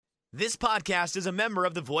This podcast is a member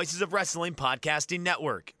of the Voices of Wrestling Podcasting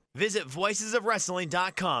Network. Visit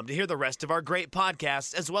voicesofwrestling.com to hear the rest of our great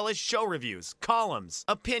podcasts, as well as show reviews, columns,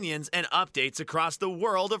 opinions, and updates across the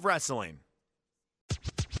world of wrestling.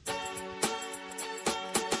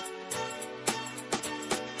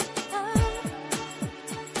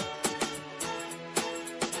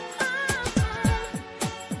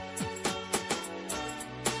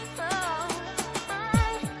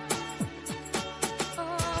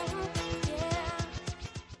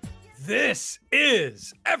 This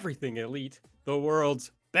is Everything Elite, the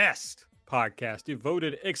world's best podcast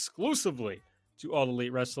devoted exclusively to all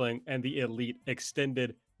elite wrestling and the elite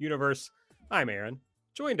extended universe. I'm Aaron,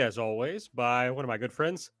 joined as always by one of my good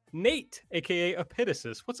friends, Nate, aka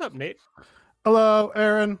Epitasis. What's up, Nate? Hello,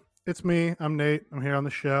 Aaron. It's me. I'm Nate. I'm here on the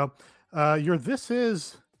show. Your This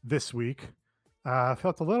Is this week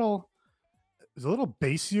felt a little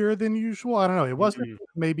bassier than usual. I don't know. It wasn't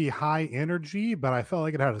maybe high energy, but I felt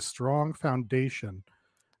like it had a strong foundation.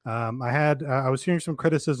 I was hearing some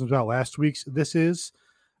criticisms about last week's This Is.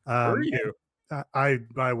 Were you? I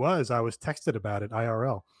was texted about it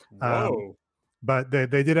IRL. Whoa. But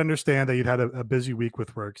they did understand that you'd had a busy week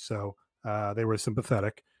with work, so they were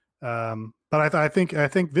sympathetic. But I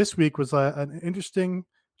think this week was an interesting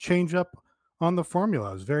change up on the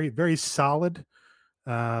formula. It was very, very solid.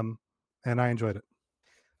 And I enjoyed it.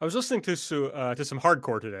 I was listening to some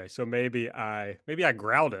hardcore today, so maybe I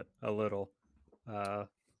growled it a little. I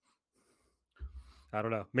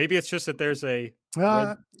don't know. Maybe it's just that there's a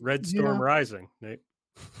red storm rising, Nate.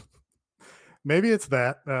 Maybe it's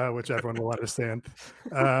that, which everyone will understand.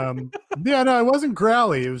 No, it wasn't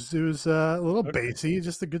growly. It was a little bassy,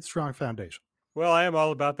 just a good, strong foundation. Well, I am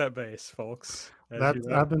all about that bass, folks.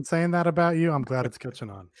 I've been saying that about you. I'm glad it's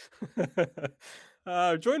catching on.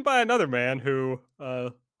 Joined by another man who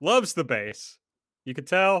loves the bass. You could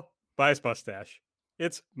tell by his mustache.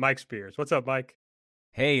 It's Mike Spears. What's up, Mike?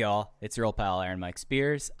 Hey, y'all. It's your old pal, Aaron Mike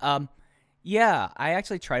Spears. Yeah, I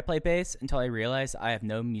actually tried to play bass until I realized I have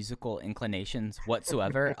no musical inclinations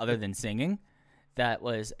whatsoever other than singing. That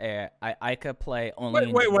was I could play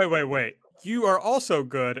only... Wait. You are also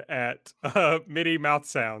good at MIDI mouth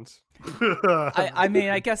sounds. I mean,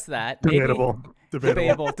 I guess that. Debatable.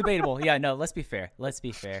 Yeah, no, let's be fair. Let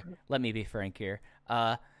me be frank here.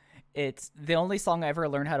 It's the only song I ever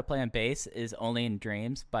learned how to play on bass is Only in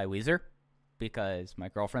Dreams by Weezer, because my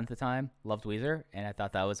girlfriend at the time loved Weezer, and I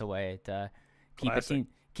thought that was a way to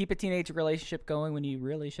keep a teenage relationship going when you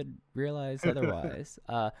really should realize otherwise.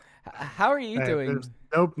 How are you doing? There's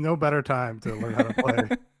no better time to learn how to play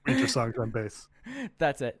Weezer songs on bass.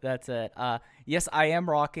 That's it. Yes, I am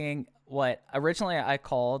rocking what originally I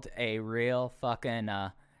called a real fucking,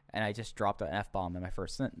 and I just dropped an F-bomb in my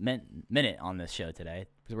first minute on this show today,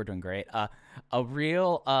 because we're doing great. A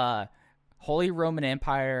real Holy Roman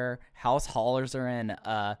Empire House Halloran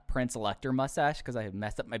Prince Elector mustache, because I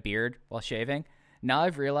messed up my beard while shaving. Now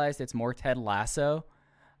I've realized it's more Ted Lasso.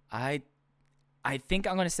 I think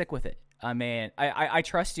I'm going to stick with it. I mean, I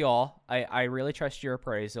trust y'all. I really trust your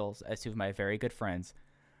appraisals as two of my very good friends.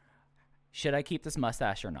 Should I keep this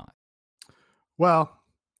mustache or not? Well,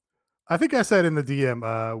 I think I said in the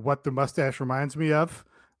DM what the mustache reminds me of.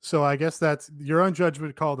 So I guess that's your own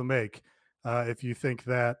judgment call to make. If you think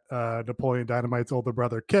that Napoleon Dynamite's older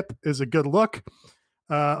brother Kip is a good look.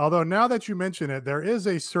 Although now that you mention it, there is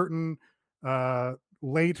a certain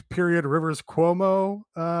late period Rivers Cuomo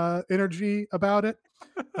energy about it.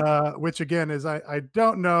 Which again is I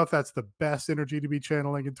don't know if that's the best energy to be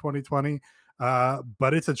channeling in 2020,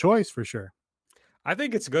 but it's a choice for sure. I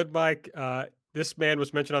think it's good, Mike. This man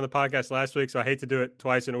was mentioned on the podcast last week, so I hate to do it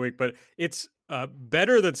twice in a week, but it's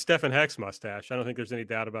better than Stephen Heck's mustache. I don't think there's any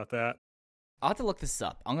doubt about that. I'll have to look this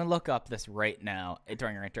up. I'm going to look up this right now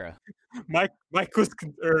during our intro.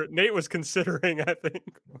 Nate was considering, I think.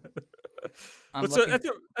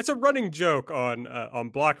 That's a running joke on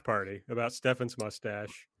Block Party about Stefan's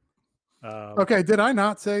mustache. Okay, did I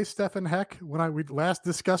not say Stephen Heck when we last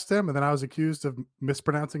discussed him, and then I was accused of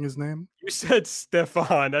mispronouncing his name? You said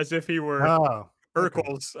Stefan as if he were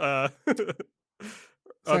Urkel's other.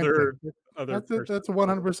 That's a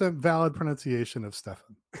 100% valid pronunciation of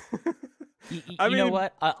Stefan. You know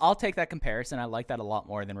what? I'll take that comparison. I like that a lot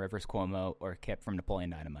more than Rivers Cuomo or Kip from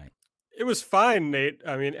Napoleon Dynamite. It was fine, Nate.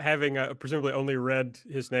 I mean, having presumably only read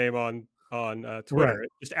his name on Twitter, right.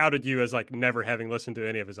 It just outed you as like never having listened to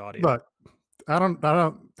any of his audio. Look, I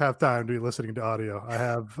don't have time to be listening to audio. I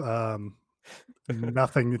have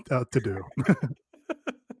nothing to do.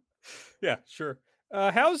 Yeah, sure.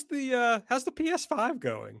 How's the PS5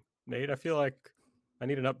 going, Nate? I feel like I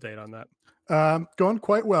need an update on that. Going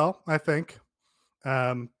quite well, I think.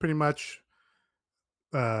 Pretty much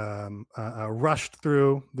rushed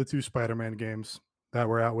through the 2 Spider-Man games that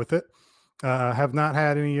were out with it. Have not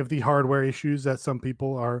had any of the hardware issues that some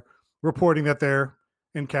people are reporting that they're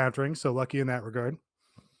encountering. So lucky in that regard.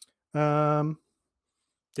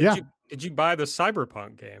 Did you buy the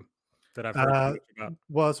Cyberpunk game that I've heard so much about?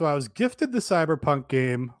 Well, so I was gifted the Cyberpunk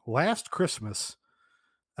game last Christmas,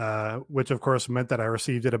 which of course meant that I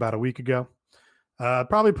received it about a week ago.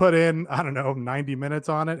 Probably put in, I don't know, 90 minutes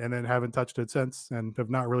on it and then haven't touched it since and have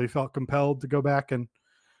not really felt compelled to go back and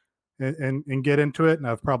get into it. And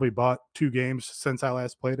I've probably bought 2 games since I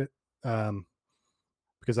last played it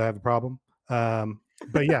because I have a problem.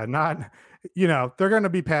 But yeah, not, they're going to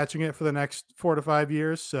be patching it for the next 4 to 5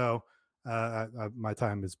 years. So my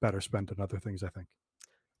time is better spent on other things, I think.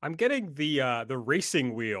 I'm getting the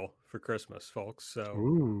racing wheel for Christmas, folks. So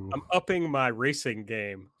Ooh. I'm upping my racing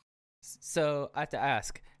game. So I have to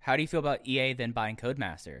ask, how do you feel about EA then buying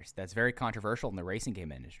Codemasters? That's very controversial in the racing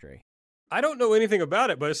game industry. I don't know anything about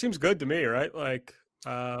it, but it seems good to me, right? Like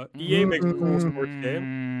EA makes a cool sports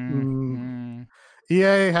game.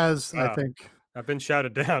 EA has, I think... I've been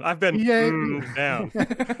shouted down. I've been down.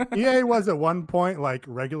 EA was at one point like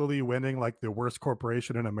regularly winning like the worst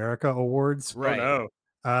corporation in America awards. Right. Oh,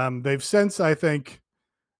 no. They've since, I think,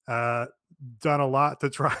 done a lot to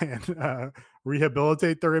try and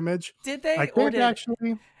rehabilitate their image. Did they?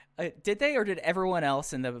 Did they, or did everyone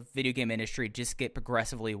else in the video game industry just get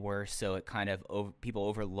progressively worse? So it kind of people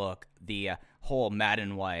overlook the whole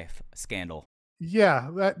Madden wife scandal.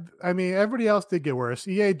 Yeah, everybody else did get worse.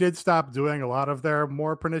 EA did stop doing a lot of their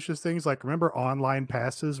more pernicious things. Like, remember online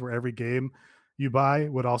passes where every game you buy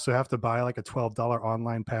would also have to buy like a $12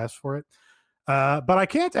 online pass for it. But I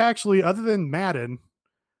can't actually, other than Madden,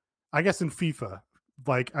 I guess in FIFA,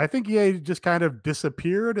 like I think EA just kind of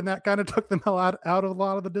disappeared and that kind of took them out of a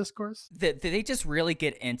lot of the discourse. They just really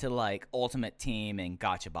get into like Ultimate Team and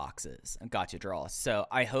gotcha boxes and gotcha draws. So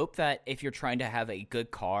I hope that if you're trying to have a good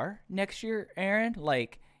car next year, Aaron,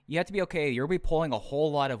 like you have to be okay. You'll be pulling a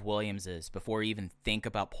whole lot of Williamses before you even think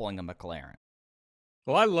about pulling a McLaren.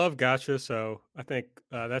 Well, I love gotcha, so I think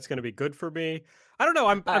that's going to be good for me. I don't know.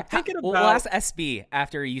 I'm thinking about... We'll ask SB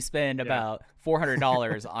after you spend about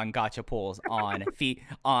 $400 on gotcha pulls on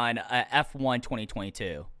F1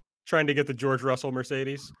 2022. Trying to get the George Russell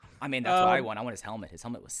Mercedes. I mean, that's what I want. I want his helmet. His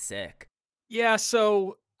helmet was sick. Yeah,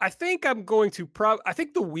 so I think I'm going to I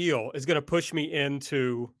think the wheel is going to push me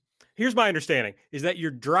into... Here's my understanding, is that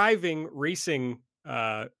you're driving racing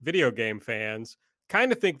video game fans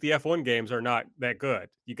kind of think the F1 games are not that good.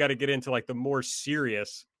 You got to get into like the more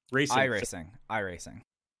serious racing. iRacing.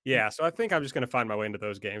 Yeah, so I think I'm just going to find my way into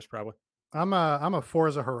those games probably. I'm a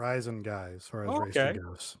Forza Horizon guy as far as racing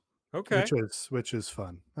goes. Okay. Which is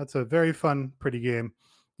fun. That's a very fun, pretty game.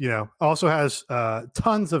 Also has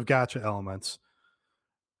tons of gotcha elements.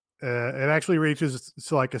 It actually reaches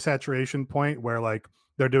to like a saturation point where like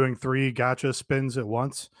they're doing 3 gotcha spins at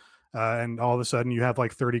once. And all of a sudden you have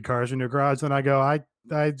like 30 cars in your garage. And I go, I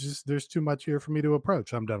just, there's too much here for me to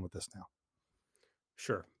approach. I'm done with this now.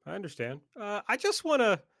 Sure. I understand. I just want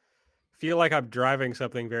to feel like I'm driving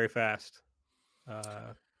something very fast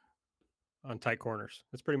on tight corners.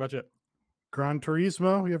 That's pretty much it. Gran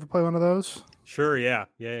Turismo. You ever play one of those? Sure. Yeah.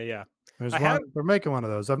 There's one. They're making one of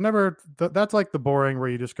those. I've never, that's like the boring where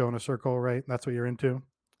you just go in a circle, right? That's what you're into.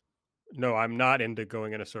 No, I'm not into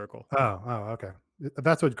going in a circle. Oh, okay.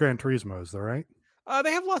 That's what Gran Turismo is, though, right?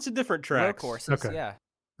 They have lots of different tracks. Road courses, okay. Yeah.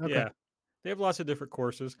 Okay. Yeah, they have lots of different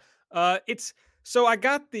courses. So I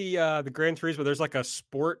got the Gran Turismo. There's like a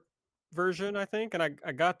sport version, I think, and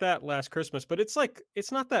I got that last Christmas. But it's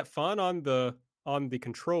not that fun on the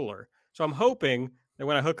controller. So I'm hoping that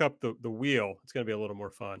when I hook up the wheel, it's going to be a little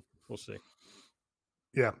more fun. We'll see.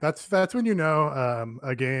 Yeah, that's when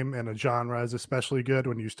a game and a genre is especially good,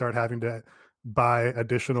 when you start having to buy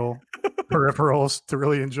additional peripherals to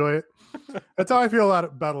really enjoy it. That's how I feel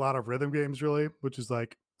about a lot of rhythm games, really, which is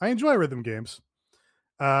like I enjoy rhythm games,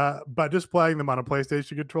 but just playing them on a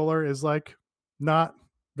PlayStation controller is like not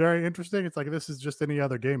very interesting. It's like this is just any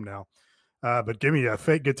other game now. But give me a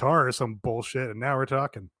fake guitar or some bullshit, and now we're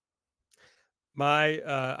talking.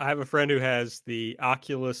 I have a friend who has the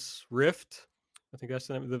Oculus Rift. I think that's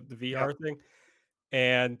the name of the VR thing.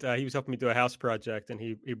 And he was helping me do a house project, and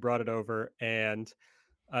he brought it over. And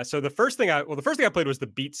so the first thing I played was the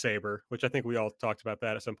Beat Saber, which I think we all talked about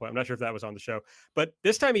that at some point. I'm not sure if that was on the show, but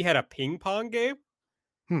this time he had a ping pong game.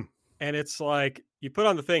 And it's like you put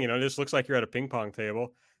on the thing, it just looks like you're at a ping pong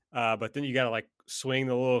table, but then you got to like swing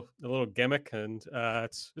the little gimmick, and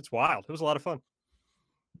it's wild. It was a lot of fun.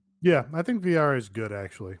 Yeah, I think VR is good,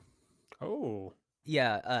 actually. Oh.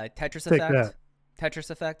 Yeah, Tetris Take Effect. that.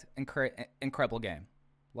 Tetris Effect, incredible game.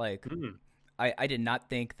 Like, I did not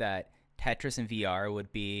think that Tetris in VR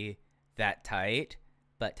would be that tight,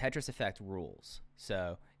 but Tetris Effect rules.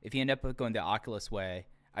 So if you end up going the Oculus way,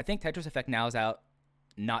 I think Tetris Effect now is out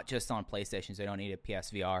not just on PlayStation. They don't need a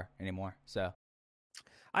PSVR anymore. So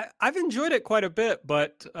I've enjoyed it quite a bit,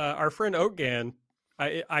 but our friend Ogan,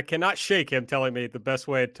 I cannot shake him telling me the best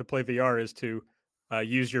way to play VR is to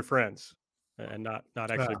use your friends and not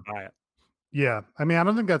actually buy it. Yeah, I mean, I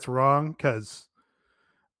don't think that's wrong because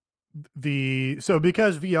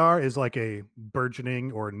because VR is like a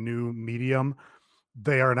burgeoning or new medium,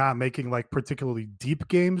 they are not making like particularly deep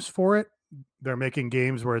games for it. They're making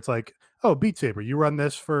games where it's like, oh, Beat Saber, you run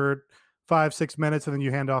this for 5-6 minutes and then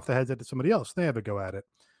you hand off the headset to somebody else. They have a go at it.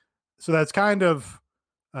 So that's kind of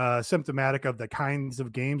symptomatic of the kinds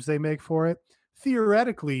of games they make for it.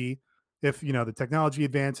 Theoretically, if the technology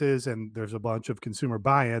advances and there's a bunch of consumer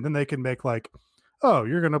buy-in, then they can make like, oh,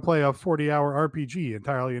 you're going to play a 40-hour RPG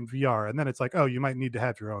entirely in VR. And then it's like, oh, you might need to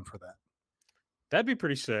have your own for that. That'd be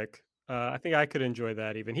pretty sick. I think I could enjoy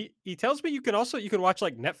that even. He tells me you can watch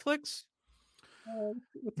like Netflix.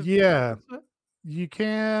 Yeah, you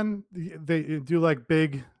can. They do like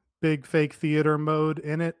big fake theater mode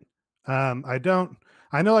in it. I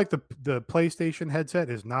know like the PlayStation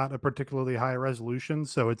headset is not a particularly high resolution.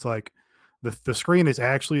 So it's like the screen is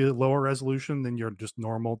actually a lower resolution than your just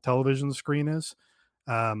normal television screen is.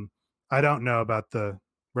 I don't know about the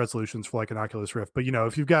resolutions for like an Oculus Rift, but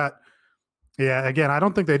if you've got, again, I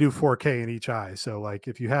don't think they do 4K in each eye. So like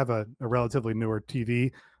if you have a relatively newer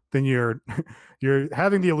TV, then you're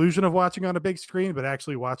having the illusion of watching on a big screen, but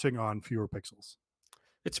actually watching on fewer pixels.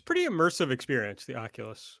 It's a pretty immersive experience, the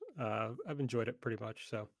Oculus. I've enjoyed it pretty much.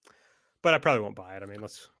 So, but I probably won't buy it. I mean,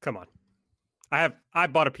 come on. I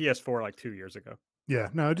bought a PS4 like 2 years ago. Yeah,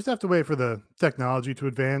 no, I just have to wait for the technology to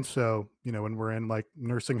advance. So, when we're in like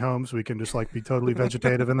nursing homes, we can just like be totally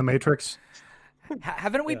vegetative in the Matrix.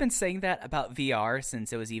 Haven't we been saying that about VR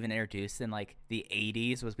since it was even introduced in like the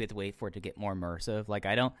 80s? Was we have to wait for it to get more immersive? Like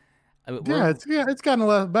it's gotten a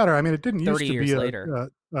lot better. I mean, it didn't used to be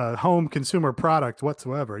a home consumer product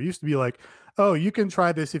whatsoever. It used to be like, oh, you can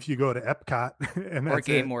try this if you go to Epcot, and that's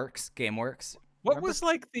or GameWorks. What Remember? Was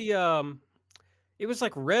like the it was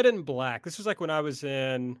like Red and Black. This was like when I was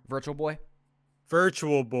in Virtual Boy.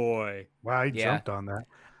 Wow, you jumped on that.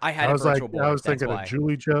 I had Virtual Boy. I was thinking of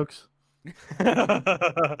Julie jokes.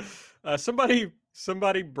 Somebody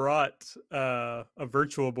brought a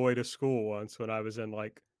Virtual Boy to school once when I was in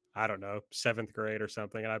like, I don't know, 7th grade or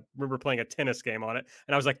something. And I remember playing a tennis game on it.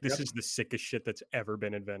 And I was like, this is the sickest shit that's ever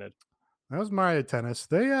been invented. That was Mario Tennis.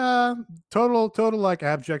 They total like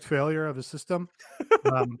abject failure of a system.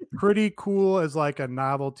 Pretty cool as like a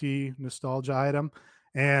novelty nostalgia item,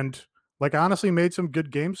 and like honestly made some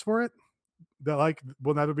good games for it that like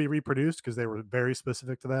will never be reproduced because they were very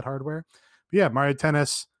specific to that hardware. But yeah, Mario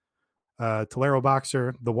Tennis, Tolero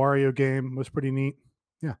Boxer, the Wario game was pretty neat.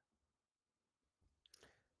 Yeah.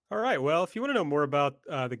 All right. Well, if you want to know more about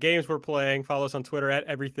the games we're playing, follow us on Twitter at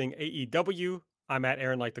everythingaew. I'm at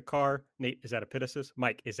Aaron Like the Car. Nate is at Epitasis.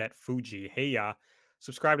 Mike is at Fuji. Hey, ya.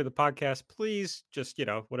 Subscribe to the podcast, please. Just,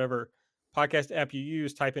 whatever podcast app you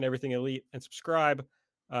use, type in Everything Elite and subscribe.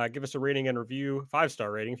 Give us a rating and review,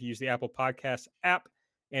 5-star rating if you use the Apple Podcast app.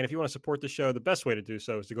 And if you want to support the show, the best way to do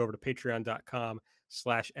so is to go over to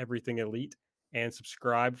patreon.com/everything elite and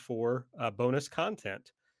subscribe for bonus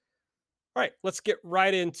content. All right, let's get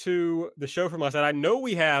right into the show from last night. I know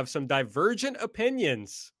we have some divergent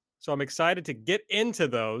opinions, so I'm excited to get into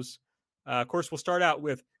those. Of course, we'll start out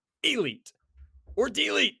with Elite or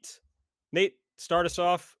Delete. Nate, start us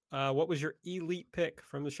off. What was your Elite pick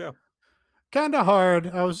from the show? Kind of hard.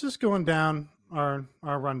 I was just going down our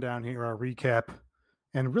rundown here, our recap,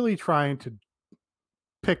 and really trying to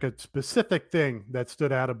pick a specific thing that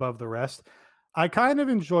stood out above the rest. I kind of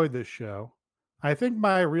enjoyed this show. I think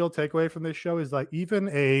my real takeaway from this show is like even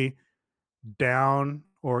a down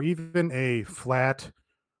or even a flat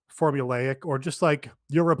formulaic or just like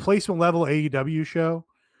your replacement level AEW show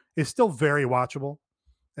is still very watchable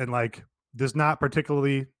and like does not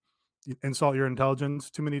particularly insult your intelligence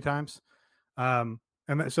too many times.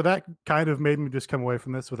 So that kind of made me just come away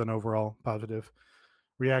from this with an overall positive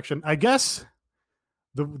reaction. I guess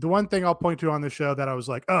the one thing I'll point to on the show that I was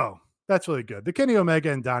like, oh, that's really good. The Kenny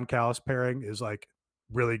Omega and Don Callis pairing is like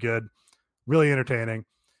really good, really entertaining.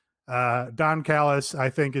 Don Callis, I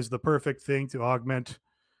think, is the perfect thing to augment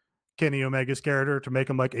Kenny Omega's character to make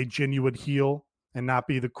him like a genuine heel and not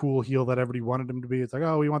be the cool heel that everybody wanted him to be. It's like,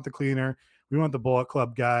 oh, we want the cleaner. We want the Bullet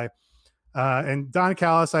Club guy. And Don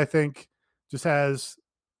Callis, I think, just has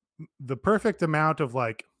the perfect amount of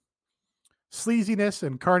like sleaziness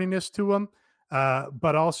and carniness to him,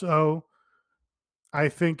 but also I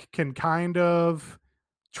think can kind of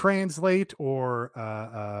translate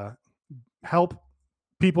or help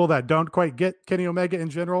people that don't quite get Kenny Omega in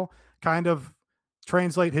general kind of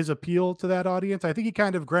translate his appeal to that audience. I think he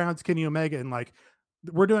kind of grounds Kenny Omega in like,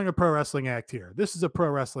 we're doing a pro wrestling act here. This is a pro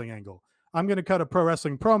wrestling angle. I'm going to cut a pro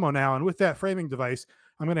wrestling promo now. And with that framing device,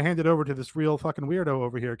 I'm going to hand it over to this real fucking weirdo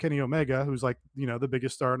over here, Kenny Omega, who's like, the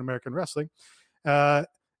biggest star in American wrestling. And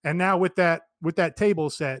now with that table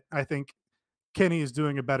set, I think Kenny is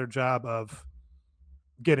doing a better job of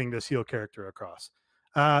getting this heel character across.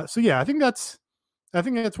 So yeah, I think that's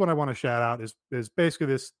what I want to shout out is basically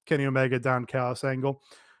this Kenny Omega Don Callis angle.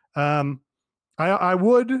 I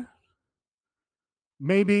would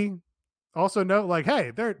maybe also note like,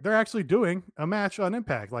 hey, they're actually doing a match on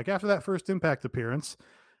Impact. Like after that first Impact appearance,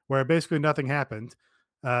 where basically nothing happened,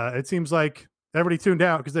 it seems like everybody tuned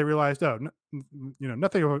out because they realized,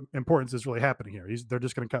 nothing of importance is really happening here. They're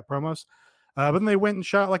just going to cut promos. But then they went and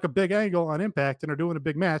shot like a big angle on Impact and are doing a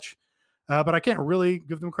big match. But I can't really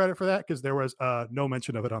give them credit for that because there was no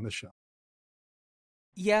mention of it on this show.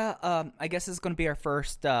 Yeah, I guess this is going to be our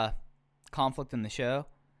first conflict in the show.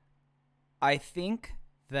 I think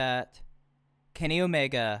that Kenny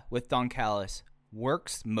Omega with Don Callis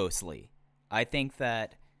works mostly. I think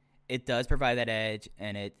that it does provide that edge,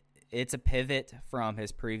 and it's a pivot from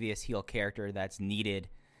his previous heel character that's needed,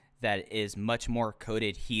 that is much more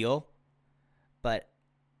coded heel. But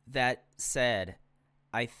that said,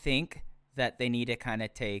 I think that they need to kind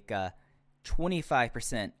of take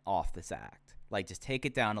 25% off this act. Like, just take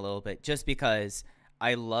it down a little bit, just because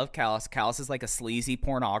I love Callis. Callis is like a sleazy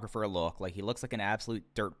pornographer look. Like, he looks like an absolute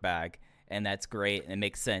dirtbag, and that's great, and it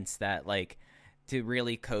makes sense that, like, to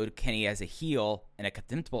really code Kenny as a heel, and a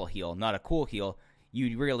contemptible heel, not a cool heel,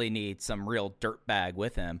 you really need some real dirtbag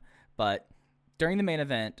with him. But during the main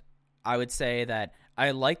event, I would say that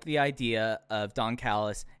I like the idea of Don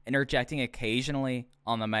Callis interjecting occasionally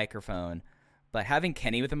on the microphone, but having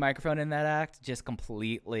Kenny with a microphone in that act just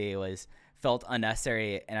completely felt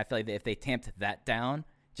unnecessary. And I feel like if they tamped that down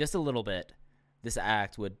just a little bit, this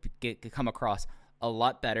act would come across a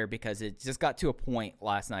lot better, because it just got to a point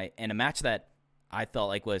last night in a match that I felt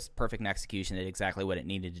like was perfect in execution, did exactly what it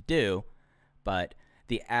needed to do. But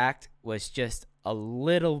the act was just a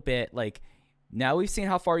little bit like, now we've seen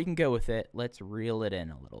how far you can go with it. Let's reel it in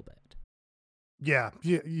a little bit. Yeah,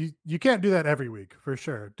 you can't do that every week for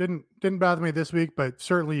sure. Didn't bother me this week, but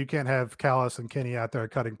certainly you can't have Callis and Kenny out there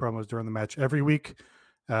cutting promos during the match every week.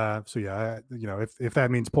 So yeah, if that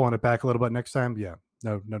means pulling it back a little bit next time, yeah,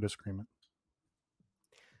 no disagreement.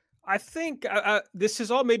 I think this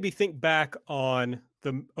has all made me think back on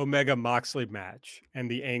the Omega Moxley match and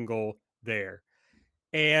the angle there.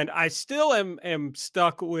 And I still am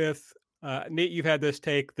stuck with, Nate, you've had this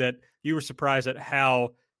take that you were surprised at how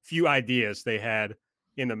few ideas they had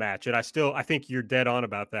in the match. And I think you're dead on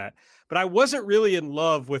about that. But I wasn't really in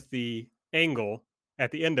love with the angle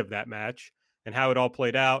at the end of that match and how it all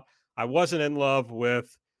played out. I wasn't in love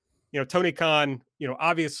with, Tony Khan,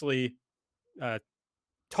 obviously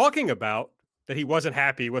talking about that he wasn't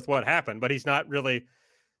happy with what happened, but he's not really,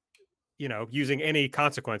 using any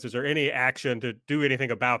consequences or any action to do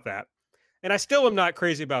anything about that. And I still am not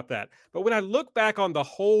crazy about that. But when I look back on the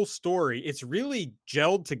whole story, it's really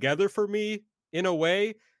gelled together for me in a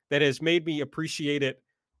way that has made me appreciate it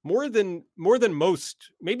more than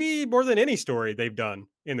most, maybe more than any story they've done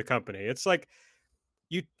in the company. It's like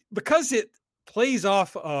because it plays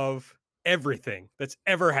off of everything that's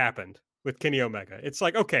ever happened with Kenny Omega. It's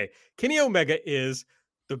like, okay, Kenny Omega is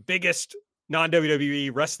the biggest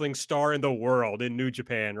non-WWE wrestling star in the world in New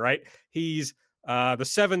Japan, right? He's the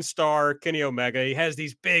 7-star Kenny Omega. He has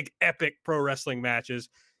these big, epic pro wrestling matches.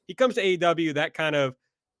 He comes to AEW, that kind of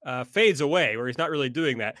fades away, where he's not really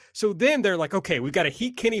doing that. So then they're like, okay, we've got to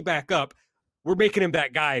heat Kenny back up. We're making him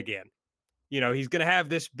that guy again. He's going to have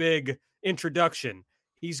this big introduction.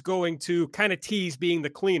 He's going to kind of tease being the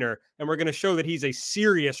cleaner, and we're going to show that he's a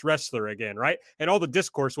serious wrestler again, right? And all the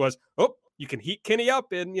discourse was, oh, you can heat Kenny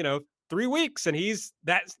up in, 3 weeks, and he's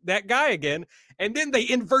that guy again. And then they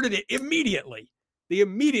inverted it immediately. They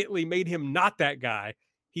immediately made him not that guy.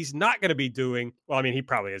 He's not going to be doing, well, I mean, he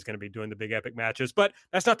probably is going to be doing the big epic matches, but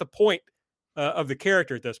that's not the point of the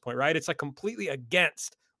character at this point, right? It's like completely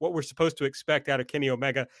against what we're supposed to expect out of Kenny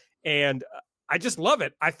Omega. And I just love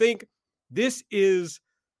it. I think this is,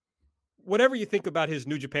 whatever you think about his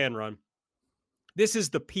New Japan run, this is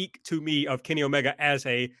the peak to me of Kenny Omega as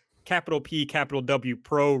a capital P, capital W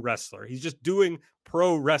pro wrestler. He's just doing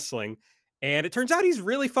pro wrestling, and it turns out he's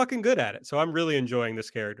really fucking good at it. So I'm really enjoying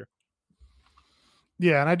this character.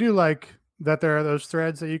 Yeah, and I do like that there are those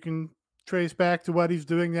threads that you can trace back to what he's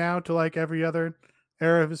doing now to like every other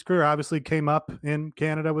era of his career. Obviously came up in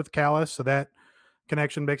Canada with Callis, so that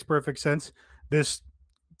connection makes perfect sense. This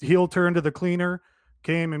heel turn to the cleaner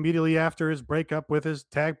came immediately after his breakup with his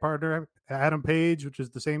tag partner Adam Page, which is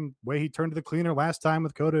the same way he turned to the cleaner last time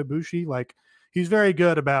with Kota Ibushi. Like, he's very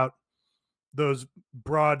good about those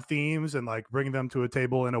broad themes and like bringing them to a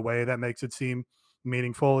table in a way that makes it seem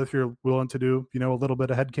meaningful if you're willing to do, you know, a little bit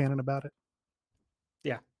of headcanon about it.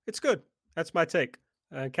 Yeah, it's good. That's my take.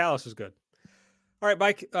 Callis is good. All right,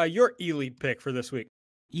 Mike, your elite pick for this week.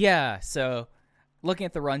 Yeah, so looking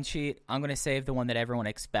at the run sheet, I'm going to save the one that everyone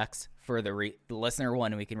expects for the listener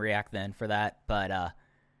one, and we can react then for that. But,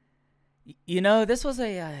 you know, this was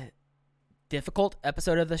a difficult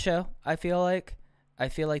episode of the show, I feel like. I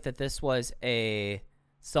feel like that this was a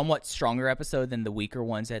somewhat stronger episode than the weaker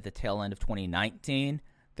ones at the tail end of 2019.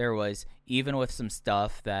 There was, even with some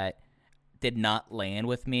stuff that did not land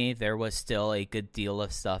with me, there was still a good deal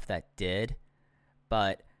of stuff that did.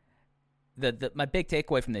 But my big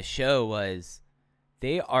takeaway from this show was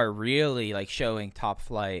they are really like showing Top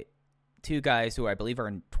Flight, two guys who I believe are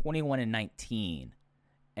in 21 and 19,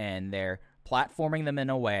 and they're platforming them in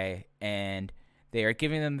a way, and they are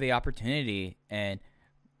giving them the opportunity. And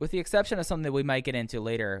with the exception of something that we might get into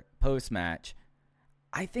later post-match,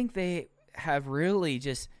 I think they have really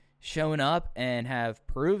just shown up and have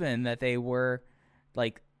proven that they were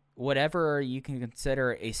like whatever you can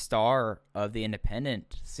consider a star of the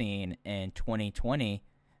independent scene in 2020,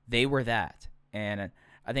 they were that. And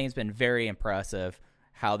I think it's been very impressive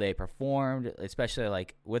how they performed, especially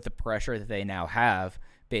like with the pressure that they now have,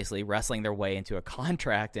 basically wrestling their way into a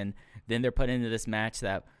contract, and then they're put into this match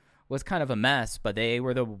that was kind of a mess, but they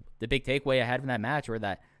were the big takeaway I had from that match were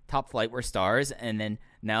that Top Flight were stars. And then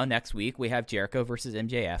now next week we have Jericho versus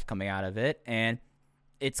MJF coming out of it, and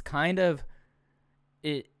it's kind of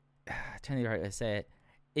I'm trying to think how to say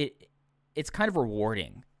it. It's kind of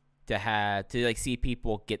rewarding to like see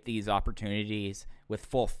people get these opportunities with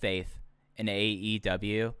full faith in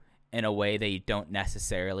AEW in a way that you don't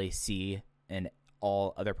necessarily see in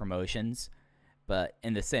all other promotions, but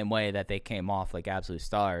in the same way that they came off like absolute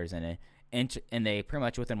stars, and they pretty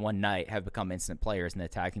much within one night have become instant players in the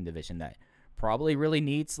tag team division that probably really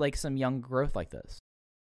needs like some young growth like this.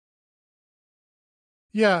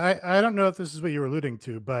 Yeah, I don't know if this is what you were alluding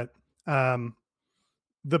to, but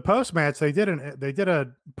the post match they did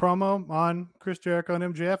a promo on Chris Jericho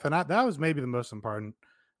and MJF, and that was maybe the most important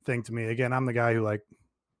thing to me. Again, I'm the guy who like,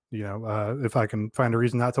 you know, if I can find a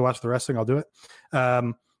reason not to watch the wrestling, I'll do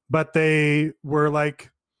it. But they were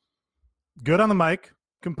like good on the mic,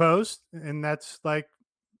 composed, and that's like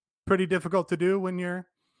pretty difficult to do when you're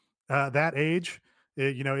that age.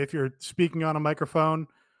 You know, if you're speaking on a microphone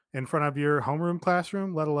in front of your homeroom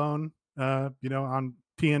classroom, let alone, you know, on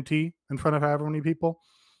TNT in front of however many people,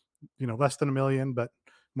 you know, less than 1 million, but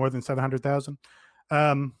more than 700,000.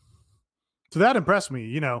 So that impressed me,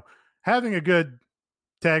 you know, having a good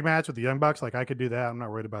tag match with the Young Bucks. Like, I could do that. I'm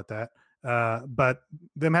not worried about that. But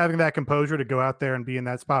them having that composure to go out there and be in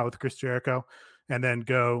that spot with Chris Jericho and then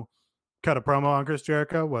go cut a promo on Chris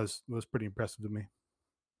Jericho was pretty impressive to me.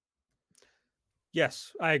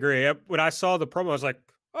 Yes, I agree. When I saw the promo, I was like,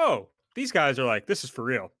 oh, these guys are like, this is for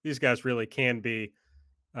real. These guys really can be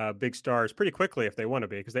big stars pretty quickly if they want to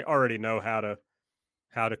be, because they already know how to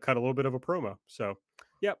cut a little bit of a promo. So,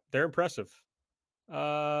 yep, they're impressive.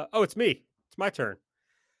 Oh, it's me. It's my turn.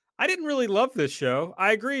 I didn't really love this show.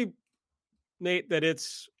 I agree, Nate, that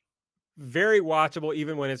it's very watchable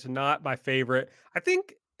even when it's not my favorite. I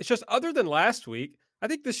think it's just, other than last week, I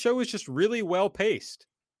think this show is just really well paced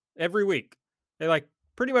every week. They like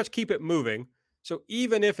pretty much keep it moving. So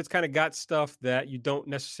even if it's kind of got stuff that you don't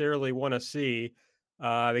necessarily want to see,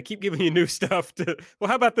 they keep giving you new stuff to, well,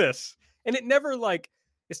 how about this? And it never like,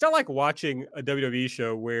 it's not like watching a WWE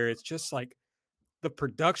show where it's just like the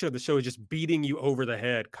production of the show is just beating you over the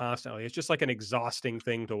head constantly. It's just like an exhausting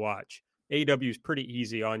thing to watch. AEW is pretty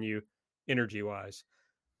easy on you energy wise.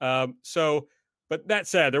 But that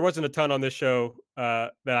said, there wasn't a ton on this show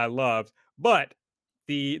that I loved, but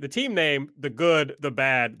the team name, the Good, the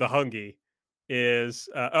Bad, the Hungy, is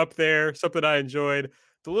up there. Something I enjoyed.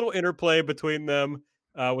 The little interplay between them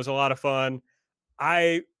was a lot of fun.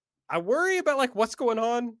 I worry about like what's going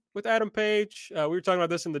on with Adam Page. We were talking about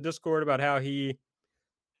this in the Discord about how he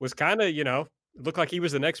was kind of, you know, it looked like he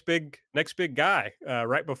was the next big guy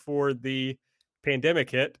right before the pandemic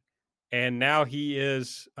hit, and now he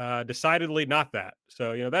is decidedly not that.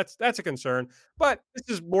 So, you know, that's a concern. But this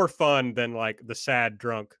is more fun than like the sad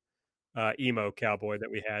drunk emo cowboy that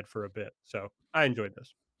we had for a bit. So I enjoyed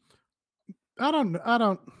this. I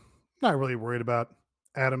don't not really worried about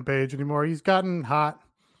Adam Page anymore. He's gotten hot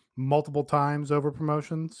multiple times over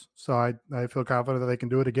promotions, so I feel confident that they can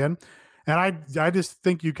do it again. And I just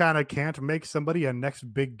think you kind of can't make somebody a next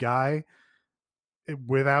big guy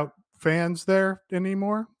without fans there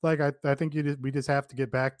anymore. Like I think we just have to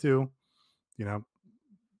get back to, you know,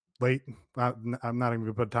 late. I'm not even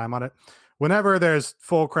gonna put time on it. Whenever there's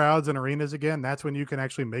full crowds in arenas again, that's when you can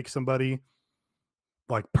actually make somebody,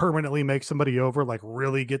 like permanently make somebody over, like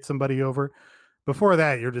really get somebody over. Before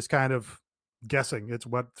that, you're just kind of guessing. It's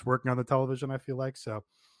what's working on the television, I feel like. So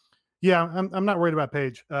yeah, I'm not worried about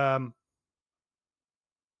Page.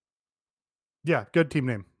 Yeah, good team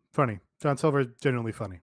name. Funny. John Silver is genuinely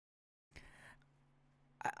funny.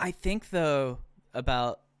 I think though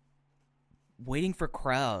about waiting for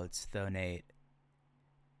crowds though, Nate.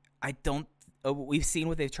 I don't. We've seen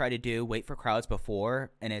what they've tried to do, wait for crowds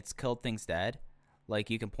before, and it's killed things dead.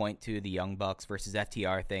 Like you can point to the Young Bucks versus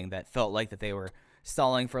FTR thing that felt like that they were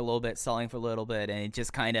stalling for a little bit, and it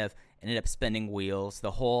just kind of ended up spinning wheels.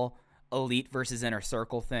 The whole Elite versus Inner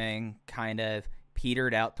Circle thing kind of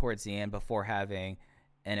petered out towards the end before having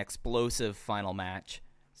an explosive final match.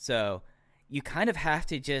 So you kind of have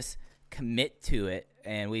to just commit to it.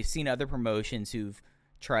 And we've seen other promotions who've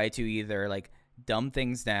tried to either like dumb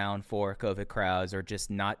things down for COVID crowds or just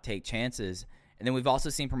not take chances. And then we've also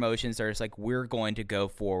seen promotions that are just like, we're going to go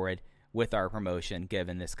forward with our promotion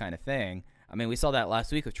given this kind of thing. I mean, we saw that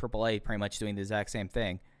last week with AAA pretty much doing the exact same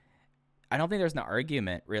thing. I don't think there's an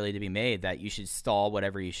argument really to be made that you should stall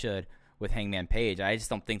whatever you should with Hangman Page. I just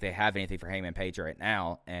don't think they have anything for Hangman Page right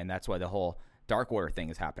now, and that's why the whole Dark Order thing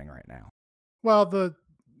is happening right now. Well, the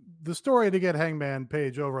story to get Hangman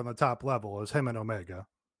Page over on the top level is him and Omega.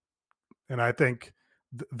 And I think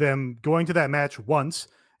them going to that match once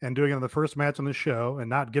and doing it on the first match on the show and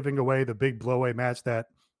not giving away the big blowaway match that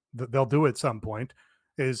they'll do at some point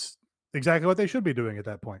is exactly what they should be doing at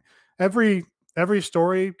that point. Every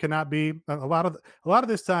story cannot be a lot of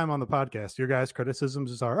this time on the podcast. Your guys'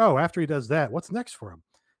 criticisms are, oh, after he does that, what's next for him?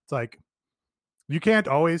 It's like, you can't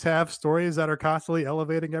always have stories that are constantly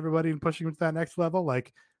elevating everybody and pushing them to that next level.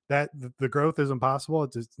 Like that, the growth is impossible.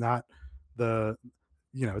 It's just not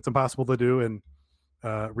it's impossible to do in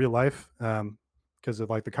real life because of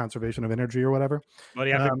like the conservation of energy or whatever. But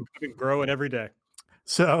you have to grow it every day.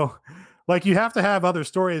 So like you have to have other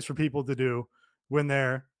stories for people to do when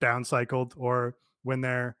they're downcycled or when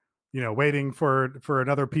they're, waiting for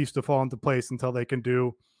another piece to fall into place until they can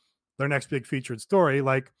do their next big featured story.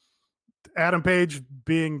 Like Adam Page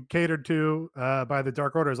being catered to by the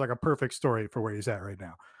Dark Order is like a perfect story for where he's at right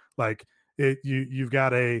now. Like you've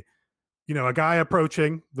got a guy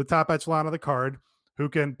approaching the top echelon of the card who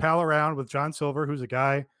can pal around with John Silver, who's a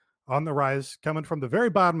guy on the rise, coming from the very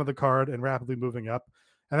bottom of the card and rapidly moving up.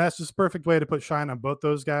 And that's just a perfect way to put shine on both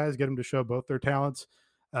those guys, get them to show both their talents,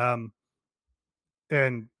 and,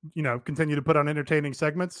 continue to put on entertaining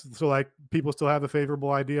segments. So like people still have a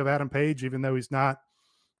favorable idea of Adam Page, even though he's not,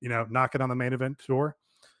 knocking on the main event door.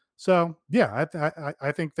 So yeah,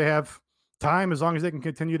 I think they have time as long as they can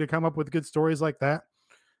continue to come up with good stories like that.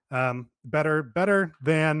 Better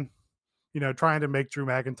than, trying to make Drew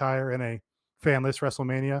McIntyre in a fanless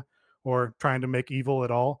WrestleMania or trying to make Evil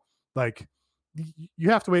at all. Like you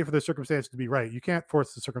have to wait for the circumstances to be right. You can't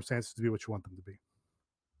force the circumstances to be what you want them to be.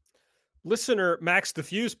 Listener Max the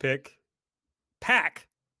Fuse pick, Pac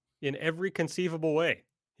in every conceivable way,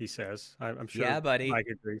 he says. I'm sure. Yeah, buddy. Mike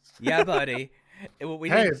agrees. Yeah, buddy.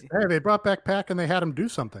 They brought back Pac and they had him do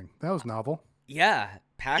something. That was novel. Yeah,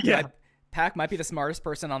 Pac might be the smartest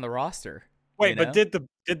person on the roster. Wait, but did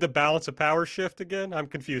the balance of power shift again? I'm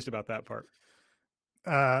confused about that part.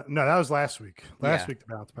 No, that was last week. Last week the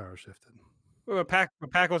balance of power shifted. Well, Pac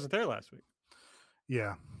wasn't there last week.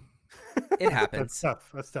 Yeah. It happens.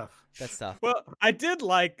 That's tough. Well, I did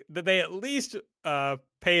like that they at least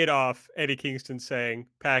paid off Eddie Kingston saying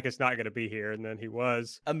Pac is not going to be here, and then he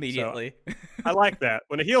was. Immediately. So I like that.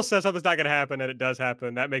 When a heel says something's not going to happen and it does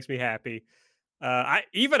happen, that makes me happy. I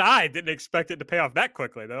didn't expect it to pay off that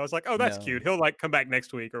quickly, though. I was like, oh, that's cute. He'll like come back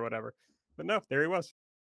next week or whatever. But no, there he was.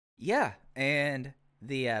 Yeah, and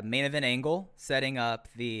the main event angle, setting up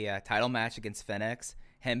the title match against Phoenix,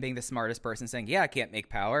 him being the smartest person saying, yeah, I can't make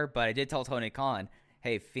power, but I did tell Tony Khan,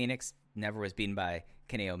 hey, Phoenix never was beaten by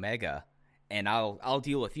Kenny Omega, and I'll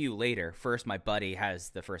deal with you later. First, my buddy has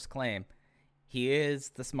the first claim. He is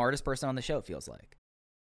the smartest person on the show, it feels like.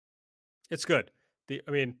 It's good.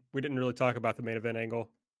 We didn't really talk about the main event angle,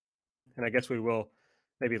 and I guess we will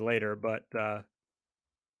maybe later, but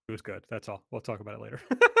it was good. That's all. We'll talk about it later.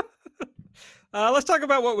 Let's talk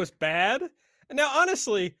about what was bad. Now,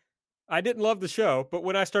 honestly, I didn't love the show, but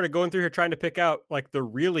when I started going through here trying to pick out like the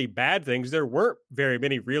really bad things, there weren't very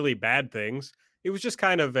many really bad things. It was just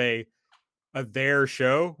kind of a their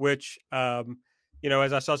show, which, as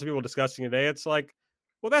I saw some people discussing today, it's like,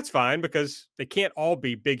 well, that's fine because they can't all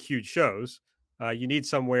be big, huge shows. You need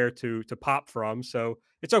somewhere to pop from. So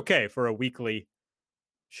it's okay for a weekly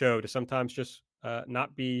show to sometimes just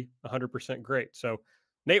not be 100% great. So,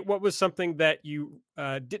 Nate, what was something that you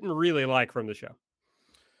didn't really like from the show?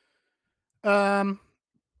 So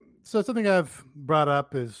something I've brought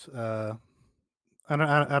up is I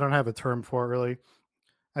don't have a term for it really.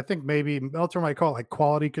 I think maybe Meltzer might call it like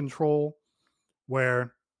quality control,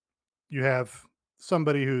 where you have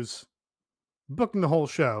somebody who's booking the whole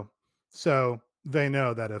show, so they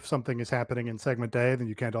know that if something is happening in segment A, then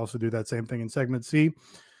you can't also do that same thing in segment C.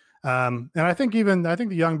 And I think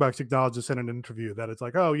the Young Bucks acknowledged this in an interview that it's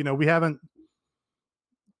like, oh, we haven't,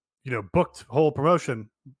 booked whole promotion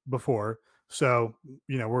before. So,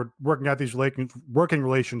 we're working out these working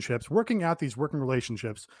relationships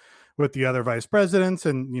with the other vice presidents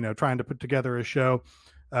and, trying to put together a show.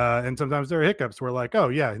 And sometimes there are hiccups. We're like, oh,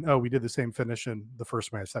 yeah, we did the same finish in the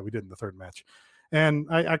first match that we did in the third match. And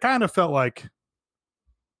I kind of felt like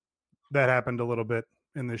that happened a little bit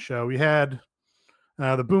in this show. We had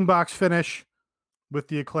the boombox finish with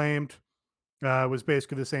the Acclaimed was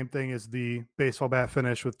basically the same thing as the baseball bat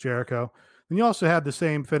finish with Jericho. And you also had the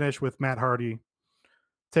same finish with Matt Hardy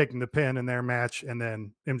taking the pin in their match and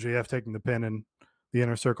then MJF taking the pin in the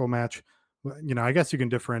Inner Circle match. I guess you can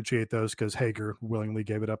differentiate those because Hager willingly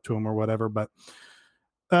gave it up to him or whatever. But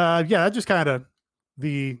just kind of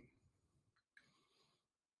you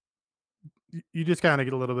just kind of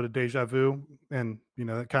get a little bit of deja vu, and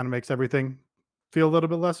that kind of makes everything feel a little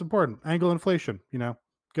bit less important. Angle inflation, going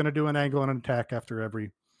to do an angle and an attack after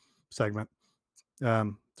every segment.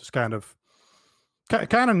 Just kind of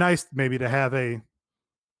nice maybe to have a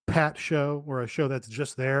Pat show or a show that's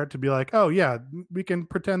just there to be like, oh yeah, we can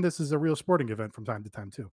pretend this is a real sporting event from time to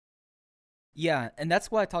time too. Yeah, and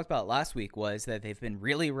that's what I talked about last week, was that they've been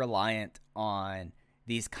really reliant on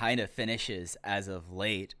these kind of finishes as of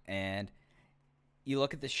late. And you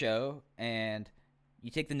look at the show and you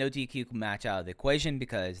take the no DQ match out of the equation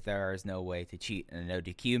because there is no way to cheat in a no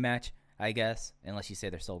DQ match, I guess, unless you say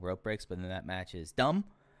there's still rope breaks, but then that match is dumb.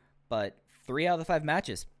 But 3 out of the 5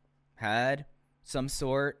 matches had some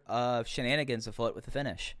sort of shenanigans afoot with the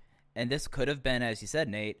finish. And this could have been, as you said,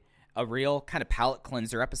 Nate, a real kind of palate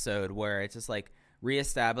cleanser episode where it's just like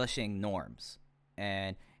reestablishing norms.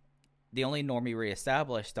 And the only norm you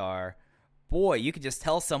reestablished are, boy, you could just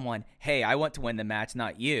tell someone, hey, I want to win the match,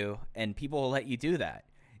 not you, and people will let you do that.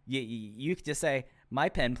 You could just say, my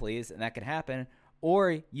pen, please, and that could happen.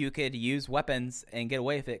 Or you could use weapons and get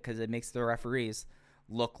away with it because it makes the referees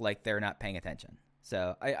look like they're not paying attention.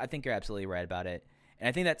 So I think you're absolutely right about it. And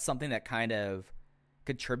I think that's something that kind of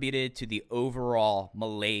contributed to the overall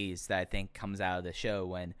malaise that I think comes out of the show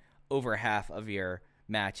when over half of your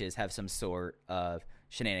matches have some sort of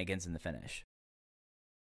shenanigans in the finish.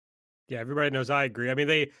 Yeah, everybody knows I agree. I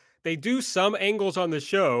mean, they do some angles on the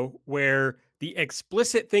show where the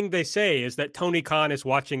explicit thing they say is that Tony Khan is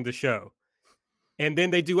watching the show. And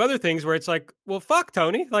then they do other things where it's like, well, fuck,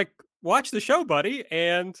 Tony, like, watch the show, buddy,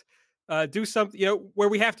 and do something, where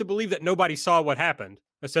we have to believe that nobody saw what happened,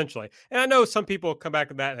 essentially. And I know some people come back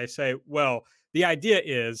to that and they say, well, the idea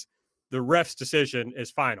is the ref's decision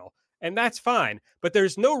is final. And that's fine. But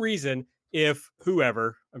there's no reason if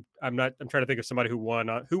whoever, I'm trying to think of somebody who won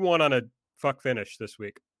on a fuck finish this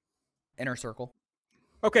week. Inner Circle.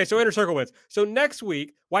 Okay, so Inner Circle wins. So next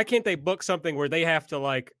week, why can't they book something where they have to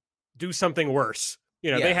like do something worse?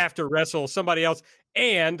 They have to wrestle somebody else,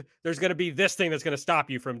 and there's going to be this thing that's going to stop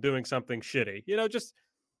you from doing something shitty. Just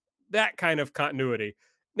that kind of continuity.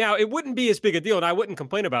 Now, it wouldn't be as big a deal, and I wouldn't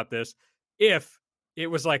complain about this if it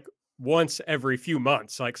was like once every few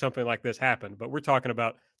months, like something like this happened. But we're talking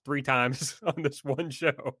about 3 times on this one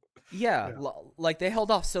show. Yeah. Like they held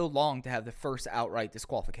off so long to have the first outright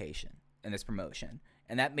disqualification in this promotion.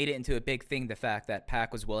 And that made it into a big thing, the fact that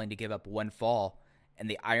Pac was willing to give up one fall in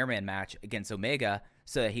the Iron Man match against Omega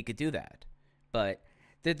so that he could do that. But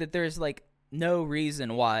there's like no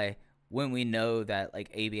reason why, when we know that, like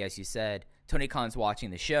AB, as you said, Tony Khan's watching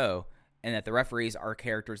the show and that the referees are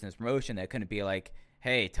characters in this promotion, that couldn't be like,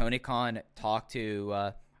 hey, Tony Khan talked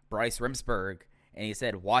to Bryce Remsburg and he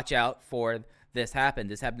said, watch out for this happened.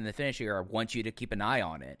 This happened in the finish here. I want you to keep an eye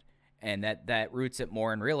on it. And that roots it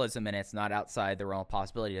more in realism, and it's not outside the realm of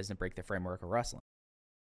possibility. It doesn't break the framework of wrestling.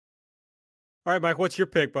 All right, Mike, what's your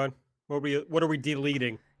pick, bud? What are we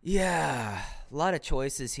deleting? Yeah, a lot of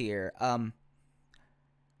choices here. I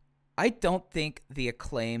don't think the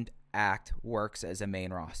Acclaimed act works as a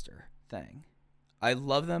main roster thing. I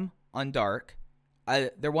love them on Dark.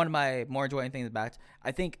 They're one of my more enjoying things about.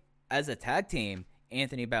 I think as a tag team,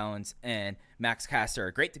 Anthony Bones and Max Caster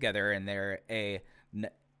are great together, and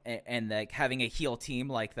and like having a heel team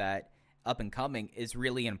like that up and coming is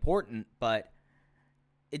really important. But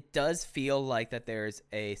it does feel like that there's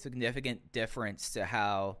a significant difference to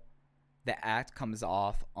how the act comes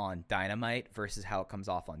off on Dynamite versus how it comes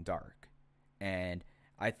off on Dark. And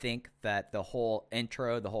I think that the whole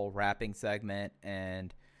intro, the whole rapping segment,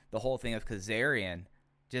 and the whole thing of Kazarian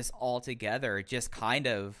just all together just kind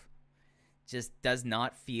of just does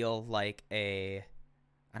not feel like I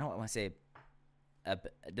don't want to say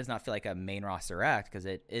it does not feel like a main roster act, because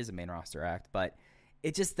it is a main roster act, but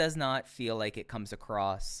it just does not feel like it comes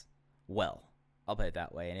across well. I'll put it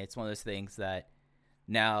that way. And it's one of those things that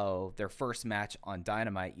now their first match on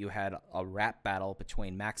Dynamite, you had a rap battle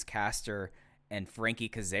between Max Caster and Frankie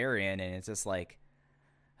Kazarian, and it's just like,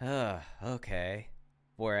 okay.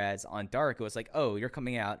 Whereas on Dark, it was like, oh, you're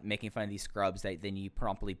coming out making fun of these scrubs that then you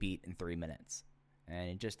promptly beat in 3 minutes. And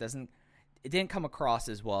it just didn't come across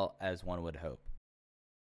as well as one would hope.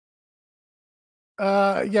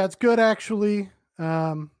 Yeah, it's good actually.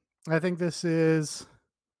 I think this is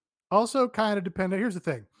also kind of dependent. Here's the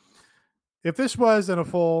thing. If this was in a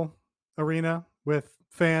full arena with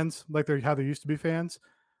fans, like how there used to be fans,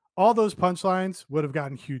 all those punchlines would have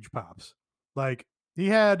gotten huge pops. Like, he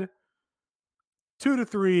had 2 to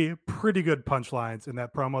 3 pretty good punchlines in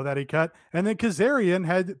that promo that he cut. And then Kazarian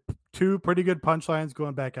had 2 pretty good punchlines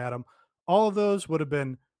going back at him. All of those would have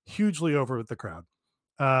been hugely over with the crowd.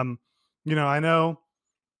 I know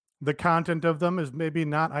the content of them is maybe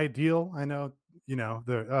not ideal. I know,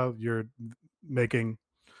 you're making,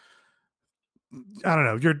 I don't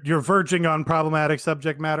know, you're verging on problematic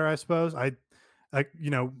subject matter, I suppose.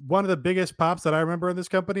 One of the biggest pops that I remember in this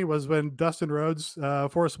company was when Dustin Rhodes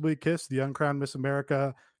forcibly kissed the uncrowned Miss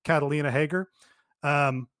America, Catalina Hager.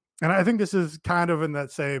 And I think this is kind of in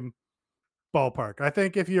that same ballpark. I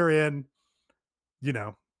think if you're in,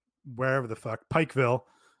 wherever the fuck, Pikeville,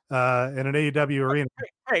 in an AEW arena.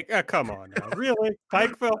 Hey, come on now. Really?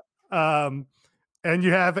 Pikeville? And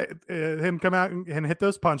you have him come out and hit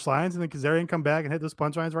those punchlines, and then Kazarian come back and hit those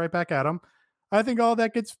punchlines right back at him. I think all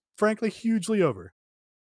that gets, frankly, hugely over.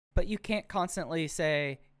 But you can't constantly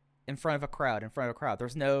say in front of a crowd.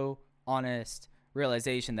 There's no honest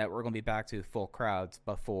realization that we're going to be back to full crowds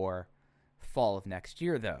before fall of next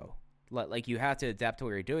year, though. Like, you have to adapt to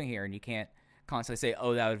what you're doing here, and you can't constantly say,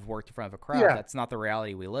 oh, that would have worked in front of a crowd. Yeah. That's not the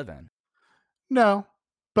reality we live in. No,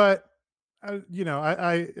 but,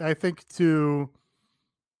 I think to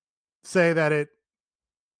say that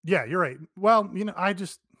yeah, you're right. Well, I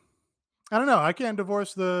don't know. I can't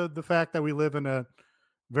divorce the fact that we live in a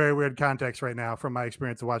very weird context right now from my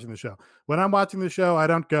experience of watching the show. When I'm watching the show, I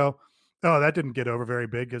don't go, oh, that didn't get over very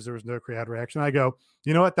big because there was no crowd reaction. I go,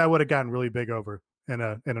 you know what? That would have gotten really big over in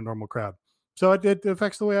a normal crowd. So it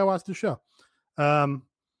affects the way I watch the show.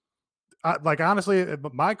 Honestly,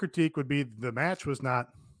 my critique would be the match was not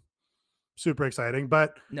super exciting,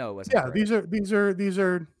 but no, it wasn't. Yeah, great. These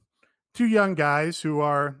are 2 young guys who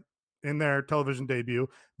are in their television debut.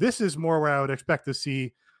 This is more where I would expect to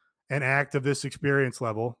see an act of this experience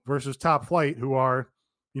level versus Top Flight, who are,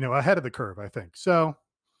 ahead of the curve, I think. So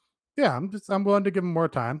yeah, I'm willing to give them more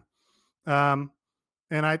time. And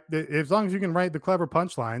as long as you can write the clever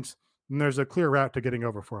punchlines, then there's a clear route to getting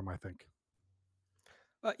over for them, I think.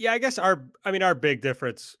 Yeah, I guess our big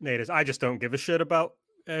difference, Nate, is I just don't give a shit about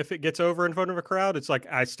if it gets over in front of a crowd. It's like,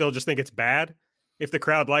 I still just think it's bad. If the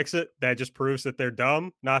crowd likes it, that just proves that they're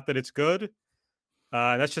dumb, not that it's good.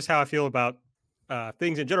 That's just how I feel about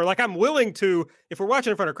things in general. Like, I'm willing to, if we're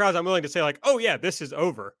watching in front of crowds, I'm willing to say like, oh yeah, this is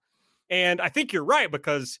over. And I think you're right,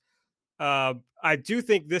 because I do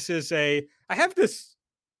think this is I have this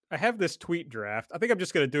tweet draft. I think I'm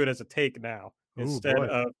just going to do it as a take now instead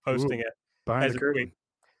of posting it as a tweet.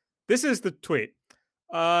 This is the tweet.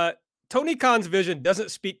 Tony Khan's vision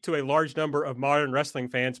doesn't speak to a large number of modern wrestling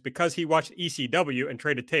fans because he watched ECW and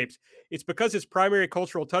traded tapes. It's because his primary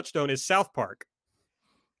cultural touchstone is South Park.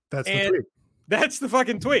 That's the tweet. That's the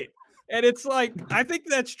fucking tweet. And it's like, I think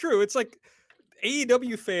that's true. It's like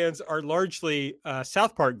AEW fans are largely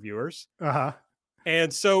South Park viewers. Uh-huh.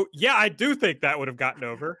 And so, yeah, I do think that would have gotten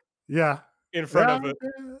over. Yeah. In front of it.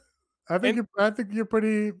 I think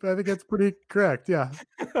that's pretty correct. Yeah.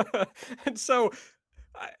 And so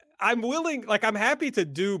I'm willing, I'm happy to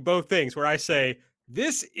do both things where I say,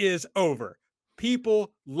 this is over.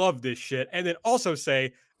 People love this shit. And then also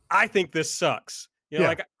say, I think this sucks.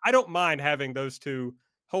 I don't mind having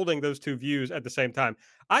holding those two views at the same time.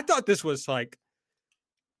 I thought this was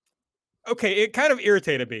okay, it kind of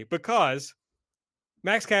irritated me because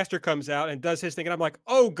Max Caster comes out and does his thing, and I'm like,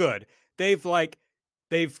 oh, good. They've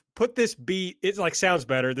put this beat. It like sounds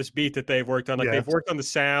better. This beat that they've worked on, like Yes. they've worked on the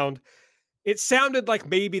sound. It sounded like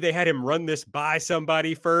maybe they had him run this by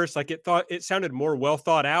somebody first. Like it sounded more well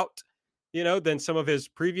thought out, than some of his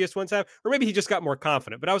previous ones have. Or maybe he just got more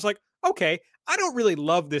confident. But I was like, okay, I don't really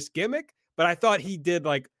love this gimmick, but I thought he did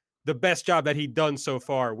like the best job that he'd done so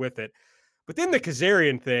far with it. But then the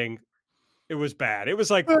Kazarian thing, it was bad. It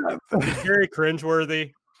was like very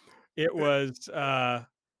cringeworthy. It was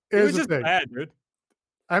Here's the just thing. bad, dude.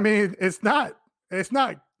 I mean, it's not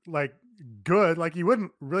like good. Like you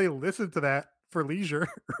wouldn't really listen to that for leisure,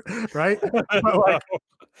 right? But like,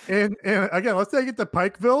 and again, let's take it to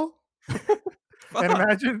Pikeville,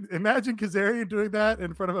 and imagine Kazarian doing that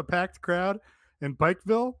in front of a packed crowd in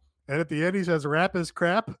Pikeville, and at the end he says "rap is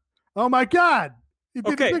crap." Oh my God, he'd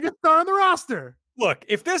be the biggest star on the roster. Look,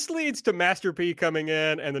 if this leads to Master P coming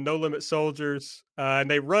in and the No Limit Soldiers,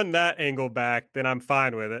 and they run that angle back, then I'm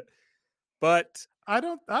fine with it. But I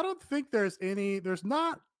don't think there's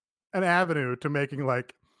not an avenue to making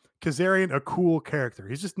like Kazarian a cool character.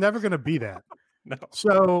 He's just never going to be that. no.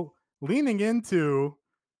 So leaning into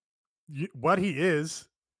what he is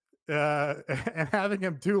and having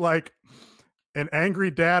him do like an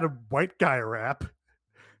angry dad white guy rap,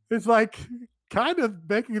 it's like kind of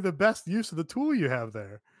making the best use of the tool you have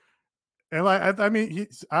there. And like, I mean,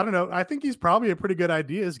 I don't know. I think he's probably a pretty good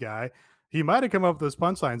ideas guy. He might have come up with those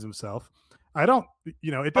punchlines himself. I don't,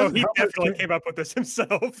 it doesn't. He definitely came up with this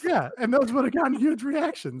himself. Yeah, and those would have gotten huge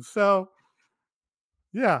reactions. So,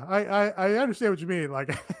 yeah, I understand what you mean.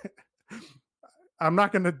 Like, I'm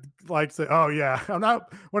not going to like say, oh yeah, I'm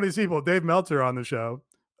not one of these people. Dave Meltzer on the show.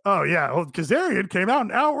 Oh yeah, well, Kazarian came out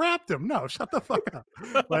and out rapped him. No, shut the fuck up.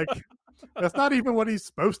 Like, that's not even what he's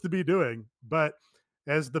supposed to be doing. But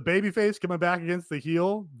as the babyface coming back against the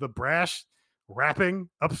heel, the brash rapping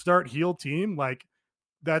upstart heel team, like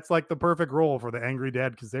that's like the perfect role for the angry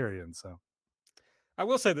dad Kazarian. So I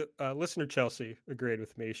will say that listener Chelsea agreed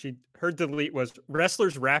with me. Her delete was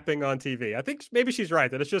wrestlers rapping on TV. I think maybe she's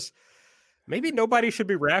right that it's just maybe nobody should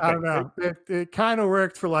be rapping. I don't know. It kind of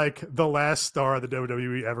worked for like the last star the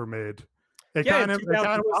WWE ever made. It kind of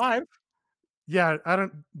was. Yeah,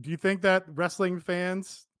 do you think that wrestling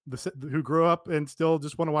fans who grew up and still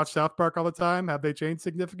just want to watch South Park all the time, have they changed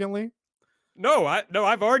significantly? No,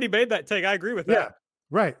 I've already made that take. I agree with that. Yeah,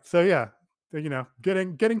 right. So yeah,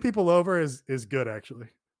 getting people over is good actually.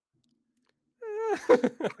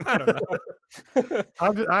 I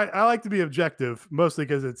don't know. I like to be objective, mostly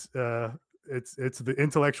because it's the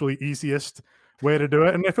intellectually easiest way to do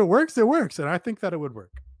it, and if it works, it works, and I think that it would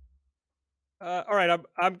work. All right,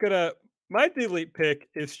 I'm gonna. My delete pick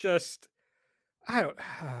is just a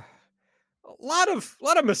lot of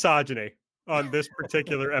misogyny on this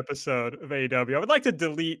particular episode of AEW. I would like to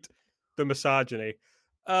delete the misogyny.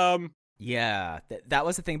 Yeah, that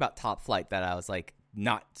was the thing about Top Flight that I was like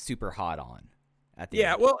not super hot on at the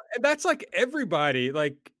end. Well, that's like everybody,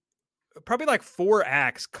 like probably like 4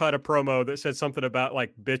 acts cut a promo that said something about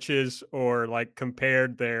like bitches or like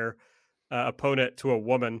compared their opponent to a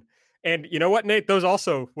woman. And you know what, Nate? Those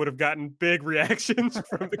also would have gotten big reactions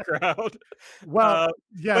from the crowd. Well,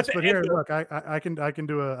 yes, but here, look, I can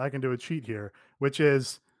do a cheat here, which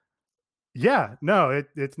is, yeah, no,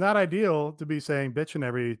 it's not ideal to be saying bitch in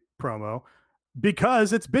every promo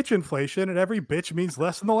because it's bitch inflation, and every bitch means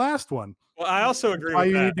less than the last one. Well, I also agree. Why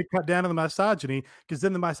you need to cut down on the misogyny, because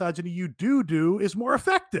then the misogyny you do is more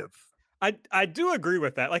effective. I do agree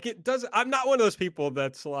with that. Like it does. I'm not one of those people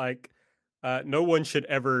that's like, no one should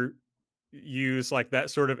ever use like that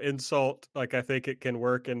sort of insult. Like I think it can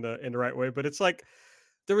work in the right way, but it's like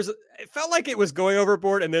it felt like it was going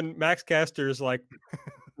overboard, and then Max Caster's like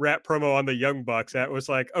rap promo on the Young Bucks. That was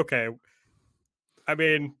like, okay. I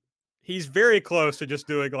mean, he's very close to just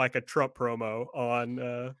doing like a Trump promo on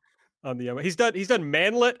the Young Bucks. He's done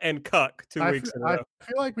Manlet and Cuck 2 weeks in a row. I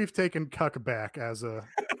feel like we've taken Cuck back as a.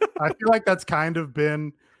 I feel like that's kind of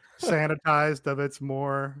been sanitized of its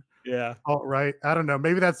more. Yeah. All right. I don't know.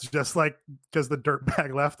 Maybe that's just like because the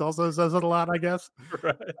dirtbag left also says it a lot, I guess.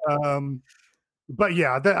 Right. But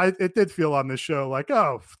yeah, it did feel on this show like,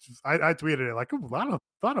 oh, I tweeted it like, a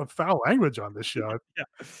lot of foul language on this show. Yeah.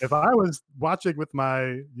 If I was watching with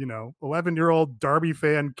my 11-year-old Darby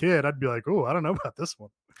fan kid, I'd be like, oh, I don't know about this one.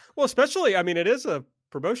 Well, especially, I mean, it is a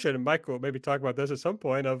promotion, and Mike will maybe talk about this at some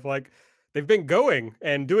point. Of like, they've been going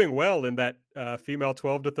and doing well in that female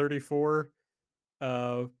 12 to 34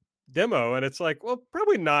 demo, and it's like, well,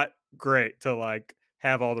 probably not great to like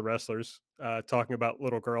have all the wrestlers talking about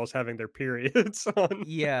little girls having their periods on,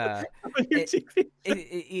 Yeah. on your It,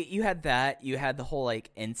 TV. you had that. You had the whole like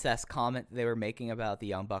incest comment they were making about the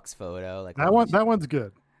Young Bucks photo. Like That one's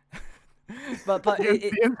good. but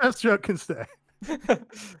The incest joke can stay.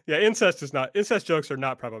 Yeah, incest jokes are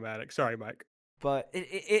not problematic. Sorry, Mike. but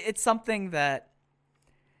it's something that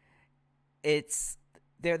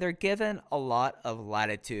they're given a lot of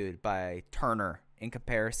latitude by Turner in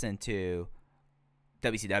comparison to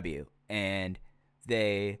WCW, and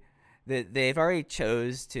they've already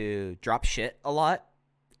chose to drop shit a lot.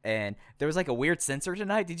 And there was like a weird censor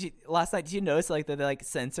tonight. Last night? Did you notice like that they like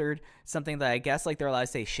censored something that I guess like they're allowed to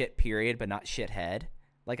say shit period, but not shithead.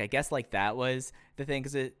 Like I guess like that was the thing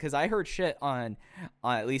because I heard shit on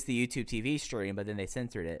at least the YouTube TV stream, but then they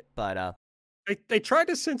censored it. But They tried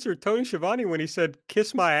to censor Tony Schiavone when he said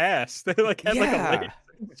 "kiss my ass." They like had like a late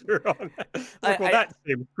censor on that. Like, that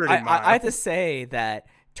seems pretty mild. I have to say that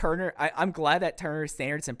Turner, I'm glad that Turner's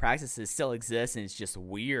standards and practices still exist, and it's just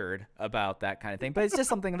weird about that kind of thing. But it's just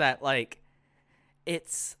something that like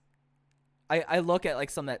it's. I look at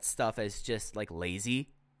like some of that stuff as just like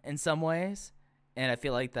lazy in some ways, and I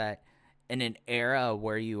feel like that in an era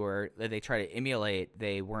where they try to emulate,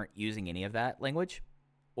 they weren't using any of that language.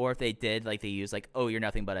 Or if they did, like they use like, "Oh, you're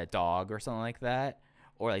nothing but a dog" or something like that,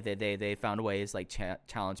 or like they found ways like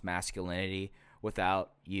challenge masculinity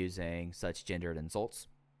without using such gendered insults.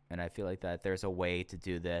 And I feel like that there's a way to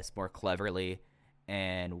do this more cleverly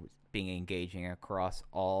and being engaging across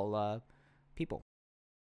all people.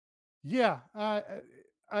 Yeah,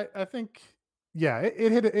 I think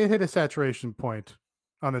it hit a saturation point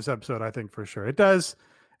on this episode. I think for sure it does,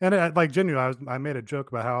 and like genuinely, I made a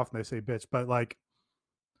joke about how often they say bitch, but like.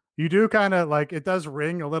 You do kind of like it does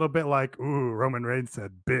ring a little bit like, ooh, Roman Reigns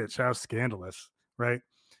said, "Bitch, how scandalous," right?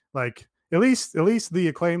 Like at least the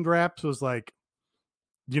Acclaimed raps was like,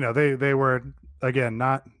 they were again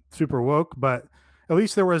not super woke, but at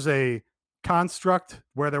least there was a construct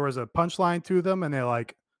where there was a punchline to them, and they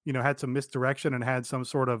like had some misdirection and had some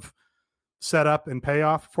sort of setup and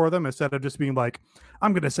payoff for them instead of just being like,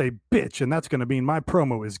 "I'm gonna say bitch," and that's gonna mean my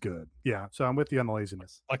promo is good. Yeah, so I'm with you on the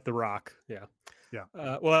laziness. Like The Rock, yeah.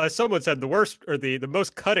 Yeah. Well, as someone said, the worst or the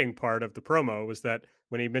most cutting part of the promo was that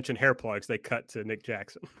when he mentioned hair plugs, they cut to Nick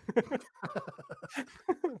Jackson.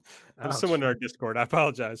 Someone in our Discord. I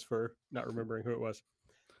apologize for not remembering who it was.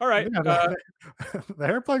 All right. Yeah, the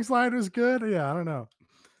hair plugs line was good. Yeah, I don't know.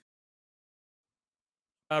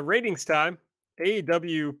 Ratings time.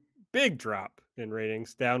 AEW big drop in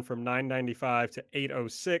ratings, down from 995 to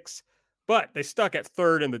 806, but they stuck at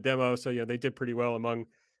third in the demo, so they did pretty well among.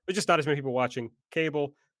 There's just not as many people watching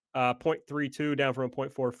cable. 0.32 down from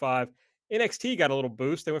 0.45. NXT got a little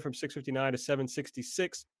boost. They went from 659 to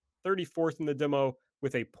 766, 34th in the demo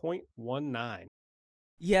with a 0.19.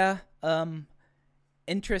 Yeah,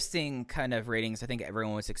 interesting kind of ratings. I think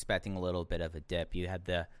everyone was expecting a little bit of a dip. You had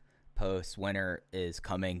the post winter is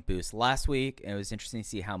coming boost last week, and it was interesting to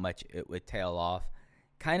see how much it would tail off.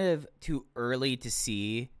 Kind of too early to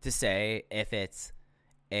say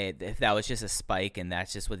if that was just a spike and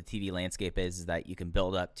that's just what the TV landscape is that you can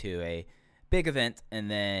build up to a big event, and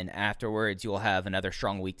then afterwards you'll have another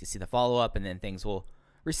strong week to see the follow-up, and then things will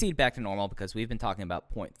recede back to normal, because we've been talking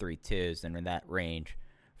about 0.32s and in that range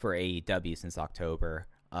for AEW since October.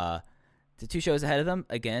 The two shows ahead of them,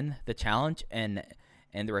 again, the challenge and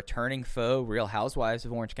the returning foe, Real Housewives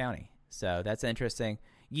of Orange County. So that's interesting.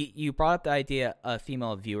 You brought up the idea of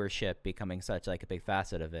female viewership becoming such like a big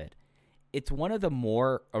facet of it. It's one of the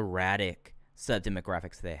more erratic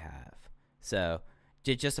sub-demographics they have. So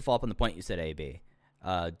just to follow up on the point you said, AB,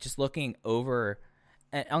 just looking over,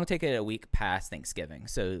 and I'm going to take it a week past Thanksgiving.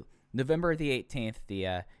 So November the 18th,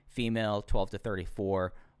 the female 12 to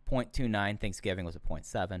 34, 0.29. Thanksgiving was a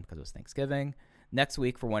 0.7 because it was Thanksgiving. Next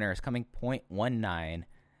week for winter is coming 0.19.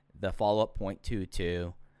 The follow-up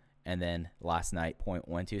 0.22. And then last night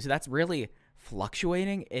 0.12. So that's really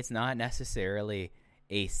fluctuating. It's not necessarily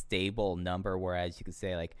a stable number, whereas you could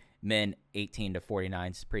say like men 18 to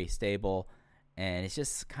 49 is pretty stable, and it's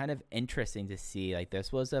just kind of interesting to see like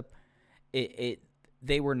this was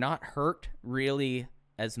they were not hurt really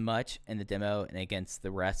as much in the demo and against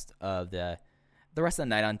the rest of the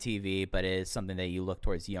night on TV, but it is something that you look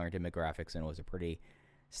towards younger demographics, and it was a pretty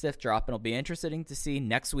stiff drop, and it'll be interesting to see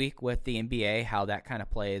next week with the NBA how that kind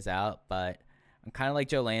of plays out. But I'm kind of like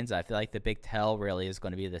Joe Lanza. I feel like the big tell really is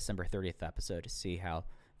going to be the December 30th episode to see how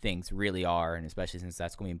things really are, and especially since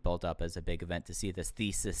that's going to be built up as a big event, to see this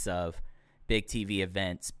thesis of big TV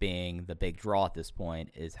events being the big draw at this point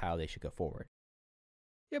is how they should go forward.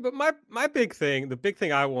 Yeah, but my big thing, the big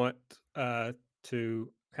thing I want to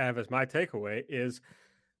have as my takeaway is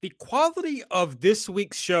the quality of this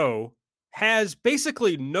week's show has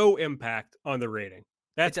basically no impact on the rating.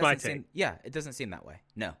 That's my take. It doesn't seem that way.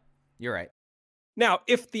 No, you're right. Now,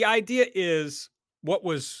 if the idea is what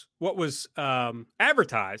was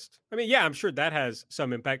advertised, I mean, yeah, I'm sure that has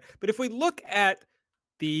some impact. But if we look at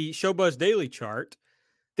the Showbuzz Daily chart,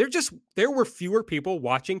 there were fewer people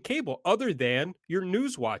watching cable other than your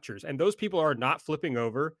news watchers, and those people are not flipping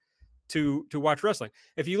over to watch wrestling.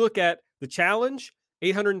 If you look at the Challenge,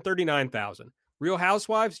 839,000, Real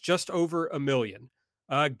Housewives, just over 1 million,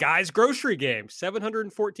 Guys Grocery Game,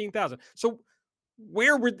 714,000. So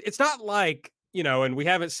it's not like, and we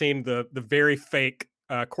haven't seen the very fake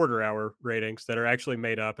quarter hour ratings that are actually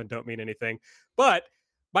made up and don't mean anything, but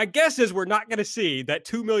my guess is we're not going to see that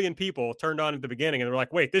 2 million people turned on at the beginning and they're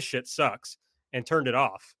like, wait, this shit sucks, and turned it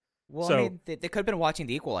off. Well, so, I mean, they could have been watching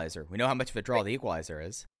The Equalizer. We know how much of a draw The Equalizer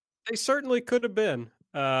is. They certainly could have been.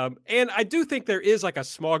 And I do think there is like a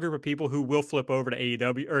small group of people who will flip over to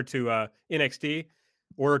AEW or to NXT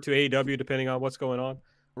or to AEW, depending on what's going on.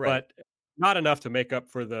 Right. But not enough to make up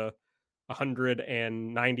for the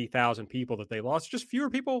 190,000 people that they lost. Just fewer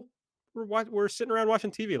people were sitting around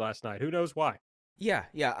watching TV last night. Who knows why? Yeah.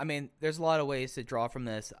 I mean, there's a lot of ways to draw from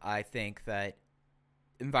this. I think that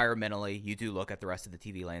environmentally, you do look at the rest of the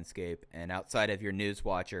TV landscape, and outside of your news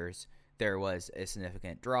watchers, there was a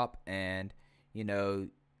significant drop. And,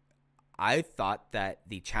 I thought that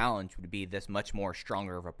the Challenge would be this much more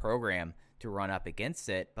stronger of a program to run up against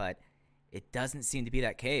it, but it doesn't seem to be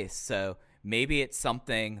that case. So maybe it's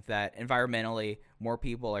something that environmentally more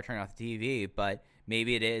people are turning off the TV, but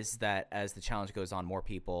maybe it is that as the Challenge goes on, more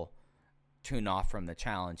people tune off from the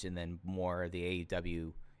Challenge, and then more of the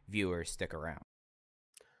AEW viewers stick around.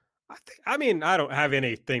 I mean, I don't have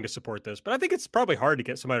anything to support this, but I think it's probably hard to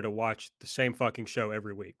get somebody to watch the same fucking show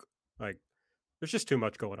every week. Like, there's just too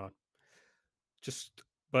much going on.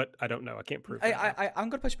 But I don't know. I can't prove it. I'm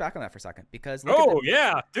going to push back on that for a second, because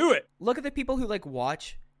do it. Look at the people who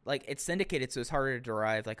watch, it's syndicated, so it's harder to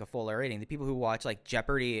derive a fuller rating. The people who watch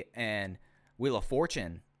Jeopardy and Wheel of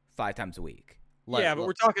Fortune 5 times a week. But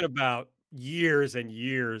we're talking about years and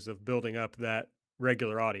years of building up that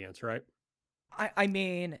regular audience, right? I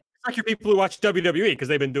mean, it's like your people who watch WWE because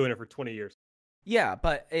they've been doing it for 20 years. Yeah,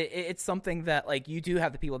 but it's something that you do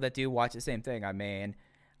have the people that do watch the same thing. I mean,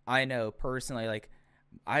 I know personally,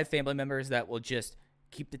 I have family members that will just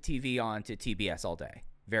keep the TV on to TBS all day.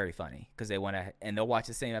 Very funny, because they want to, and they'll watch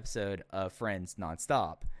the same episode of Friends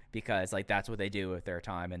nonstop because that's what they do with their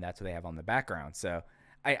time, and that's what they have on the background. So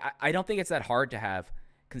I don't think it's that hard to have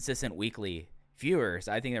consistent weekly viewers.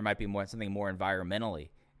 I think there might be something more environmentally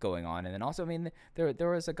going on, and then also, I mean, there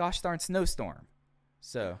was a gosh darn snowstorm.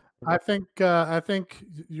 So I think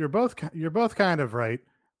you're both kind of right.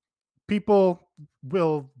 People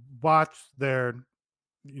will watch their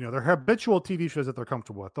habitual TV shows that they're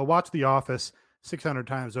comfortable with. They'll watch The Office 600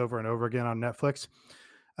 times over and over again on Netflix.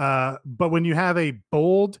 But when you have a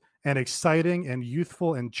bold and exciting and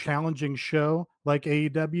youthful and challenging show like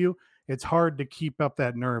AEW, it's hard to keep up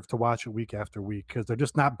that nerve to watch it week after week because they're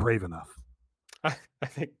just not brave enough. I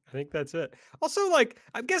think that's it. Also,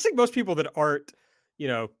 I'm guessing most people that aren't,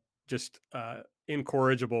 just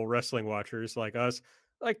incorrigible wrestling watchers like us,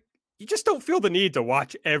 you just don't feel the need to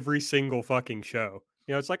watch every single fucking show.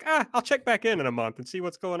 It's I'll check back in a month and see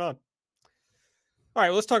what's going on. All right,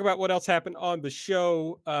 let's talk about what else happened on the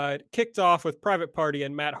show. It kicked off with Private Party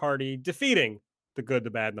and Matt Hardy defeating the Good, the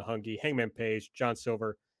Bad, and the Hungry, Hangman Page, John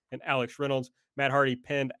Silver, and Alex Reynolds. Matt Hardy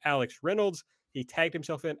pinned Alex Reynolds. He tagged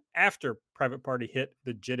himself in after Private Party hit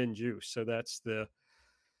the Gin and Juice. So that's the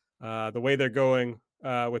way they're going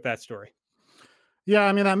with that story. Yeah,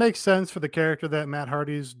 I mean, that makes sense for the character that Matt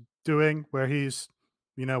Hardy's doing, where he's,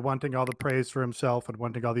 wanting all the praise for himself and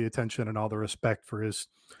wanting all the attention and all the respect for his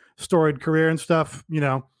storied career and stuff.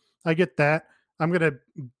 I get that. I'm going to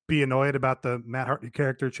be annoyed about the Matt Hardy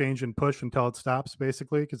character change and push until it stops,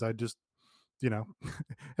 basically, because I just,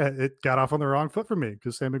 it got off on the wrong foot for me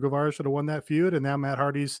because Sammy Guevara should have won that feud, and now Matt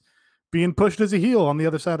Hardy's being pushed as a heel on the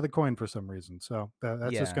other side of the coin for some reason. So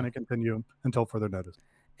that's just going to continue until further notice.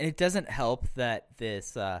 And it doesn't help that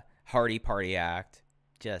this Hardy Party act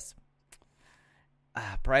just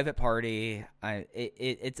Private Party.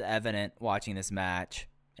 It's evident watching this match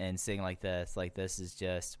and seeing this is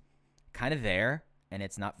just kind of there, and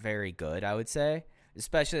it's not very good, I would say.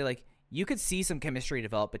 Especially you could see some chemistry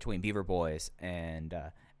develop between Beaver Boys and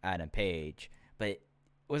Adam Page, but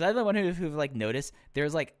was I the one who noticed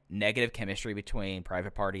there's negative chemistry between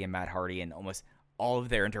Private Party and Matt Hardy and almost all of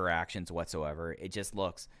their interactions whatsoever? It just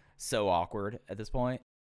looks so awkward at this point.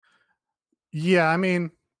 Yeah, I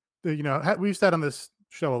mean, we've said on this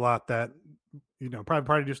show a lot that Private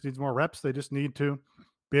Party just needs more reps. They just need to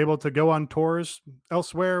be able to go on tours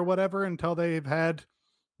elsewhere or whatever until they've had,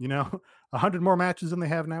 100 more matches than they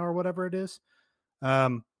have now or whatever it is.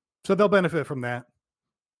 So they'll benefit from that.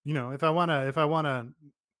 If I want to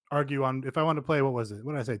argue on, if I want to play, what was it?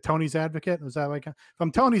 What did I say? Tony's advocate? Was that like, if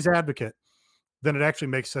I'm Tony's advocate, then it actually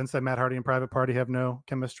makes sense that Matt Hardy and Private Party have no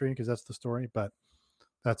chemistry because that's the story. But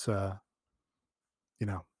that's,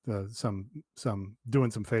 some doing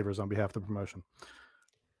some favors on behalf of the promotion.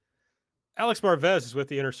 Alex Marvez is with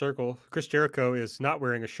the Inner Circle. Chris Jericho is not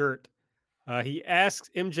wearing a shirt. He asks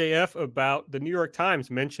MJF about the New York Times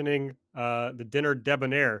mentioning the Dinner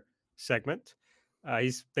Debonair segment.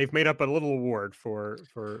 They've made up a little award for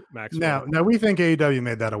Maxwell. Now we think AEW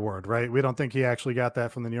made that award, right? We don't think he actually got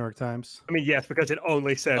that from the New York Times. I mean, yes, because it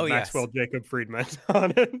only said Maxwell Jacob Friedman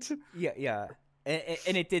on it. Yeah.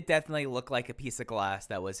 And it did definitely look like a piece of glass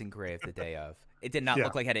that was engraved the day of. It did not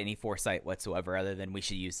look like it had any foresight whatsoever, other than we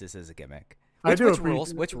should use this as a gimmick. Which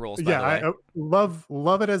rules? By the way? I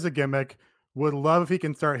love it as a gimmick. Would love if he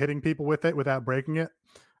can start hitting people with it without breaking it.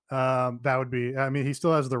 That would be. I mean, he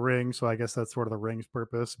still has the ring, so I guess that's sort of the ring's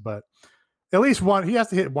purpose. But at least one, he has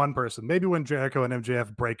to hit one person. Maybe when Jericho and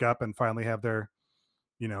MJF break up and finally have their,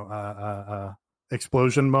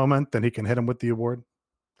 explosion moment, then he can hit him with the award.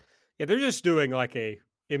 Yeah, they're just doing like a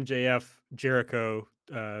MJF Jericho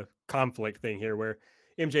conflict thing here, where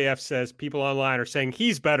MJF says people online are saying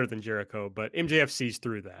he's better than Jericho, but MJF sees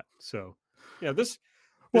through that. So, this.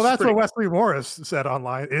 Well, that's what Wesley Morris said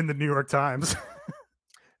online in the New York Times.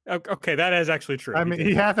 Okay, that is actually true. I mean,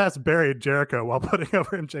 he half-assed buried Jericho while putting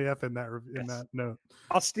over MJF in that note.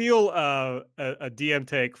 I'll steal a DM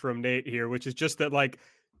take from Nate here, which is just that like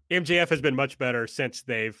MJF has been much better since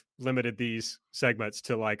they've limited these segments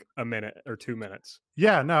to like a minute or 2 minutes.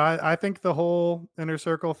 Yeah, no, I think the whole Inner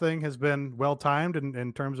Circle thing has been well-timed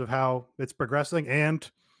in terms of how it's progressing and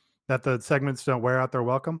that the segments don't wear out their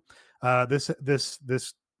welcome. This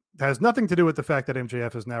has nothing to do with the fact that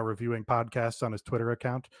MJF is now reviewing podcasts on his Twitter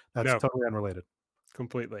account. That's totally unrelated.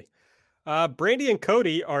 Completely. Brandy and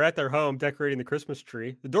Cody are at their home decorating the Christmas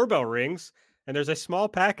tree. The doorbell rings, and there's a small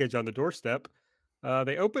package on the doorstep.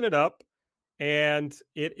 They open it up, and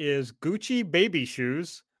it is Gucci baby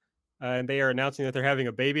shoes, and they are announcing that they're having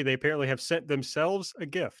a baby. They apparently have sent themselves a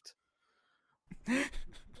gift.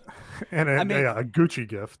 And a Gucci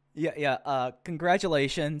gift. Yeah.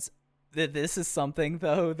 Congratulations. This is something,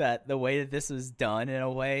 though, that the way that this is done, in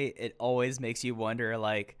a way, it always makes you wonder,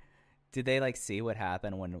 like, did they, like, see what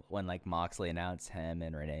happened when like, Moxley announced him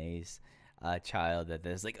and Renee's child, that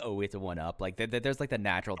there's, like, we have to one-up? Like, there's, like, the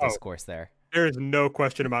natural discourse there. There is no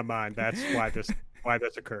question in my mind that's why this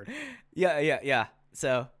occurred. Yeah.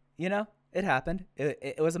 So, it happened.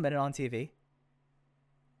 It was a minute on TV.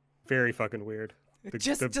 Very fucking weird. The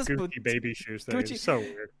Gucci baby shoes thing is so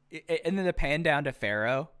weird. And then the pan down to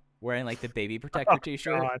Pharaoh wearing like the baby protector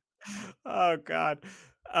t-shirt. Oh God.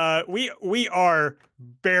 We are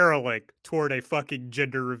barreling toward a fucking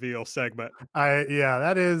gender reveal segment.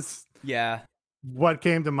 That is what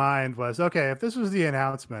came to mind was, okay, if this was the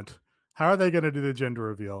announcement, how are they going to do the gender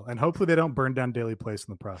reveal? And hopefully they don't burn down Daily Place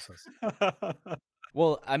in the process.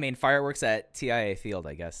 Well, I mean, fireworks at TIA Field,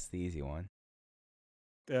 I guess, the easy one.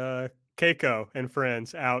 Keiko and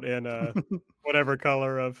friends out in whatever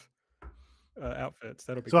color of outfits.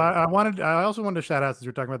 That'll be so cool. I also wanted to shout out, since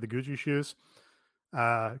you're talking about the Gucci shoes,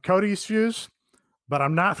 Cody's shoes, but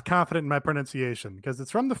I'm not confident in my pronunciation because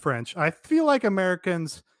it's from the French. I feel like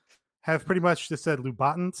Americans have pretty much just said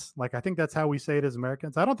Louboutins. Like, I think that's how we say it as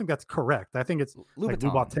Americans. I don't think that's correct. I think it's Louboutin. Like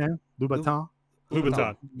Louboutin.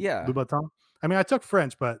 Yeah. Louboutin. I mean, I took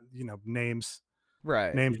French, but names.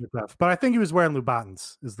 Right. Names are tough. But I think he was wearing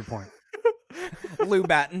Louboutins is the point.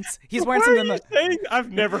 Louboutins. He's wearing something.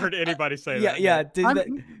 I've never heard anybody say that. Yeah.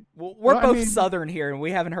 We're both Southern here, and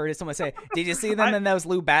we haven't heard someone say, "Did you see them in those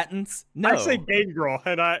Louboutins?" No. I say Gangrel,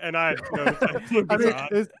 and I I mean,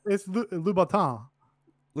 it's Louboutin.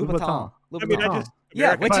 Louboutin. I mean,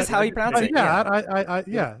 which is how you pronounce it.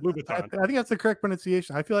 Louboutin. I think that's the correct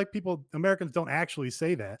pronunciation. I feel like Americans don't actually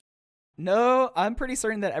say that. No, I'm pretty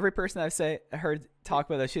certain that every person I've heard talk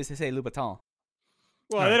about those shoes, they say Louboutin.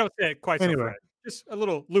 Well, they don't say it quite so right. Just a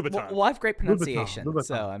little Louboutin. Well, I have great pronunciation,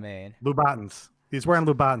 so I mean. Louboutins. He's wearing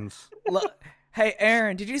Louboutins. Hey,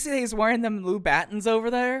 Aaron, did you see he's wearing them Louboutins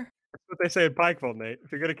over there? That's what they say in Pikeville, Nate.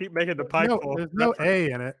 If you're going to keep making the Pikeville. There's no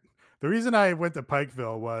A in it. The reason I went to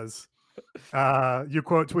Pikeville was you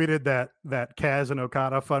quote tweeted that Kaz and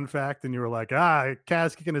Okada fun fact, and you were like,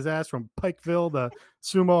 Kaz kicking his ass from Pikeville to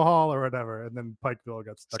Sumo Hall or whatever, and then Pikeville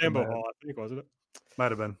got stuck Sambo in Hall, I think, wasn't it?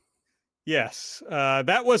 Might have been. Yes,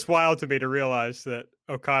 that was wild to me to realize that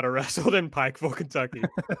Okada wrestled in Pikeville, Kentucky.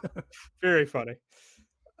 Very funny.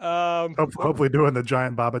 Hopefully doing the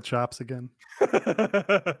giant Baba chops again.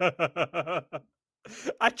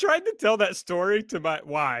 I tried to tell that story to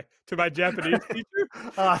my Japanese teacher.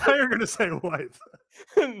 I thought you were going to say wife.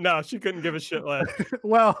 No, she couldn't give a shit less.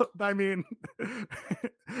 Well, I mean, the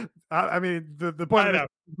point of it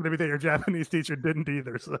is going to be that your Japanese teacher didn't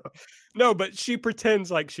either. So no, but she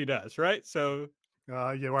pretends like she does, right? So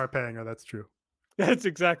you are paying her. That's true. That's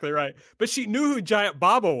exactly right. But she knew who Giant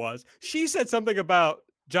Baba was. She said something about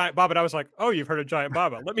Giant Baba, and I was like, "Oh, you've heard of Giant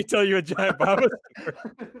Baba? Let me tell you a Giant Baba story."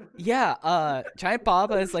 Yeah, Giant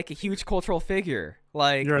Baba is like a huge cultural figure.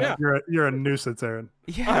 Like you're a nuisance, Aaron.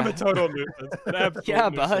 Yeah, I'm a total nuisance. Yeah,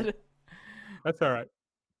 nuisance. bud. That's all right.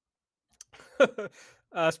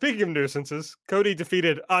 Speaking of nuisances, Cody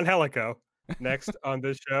defeated Angelico next on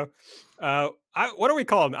this show. What do we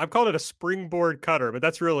call him? I've called it a springboard cutter, but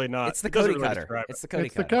that's really not. It's the Cody cutter. It's the Cody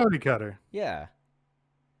cutter. It's the Cody cutter. Yeah.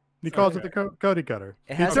 He calls it the Cody cutter.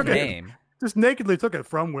 It has a name. Just nakedly took it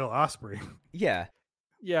from Will Ospreay. Yeah.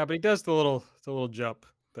 Yeah, but he does the little jump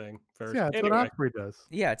thing first. Yeah, that's what Ospreay does.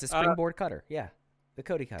 Yeah, it's a springboard cutter. Yeah, the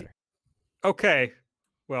Cody cutter. Okay.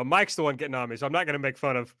 Well, Mike's the one getting on me, so I'm not going to make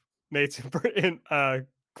fun of Nate's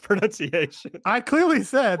pronunciation. I clearly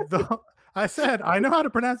said, I know how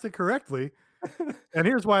to pronounce it correctly, and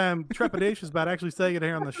here's why I'm trepidatious about actually saying it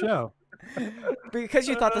here on the show. Because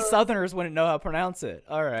you thought the Southerners wouldn't know how to pronounce it.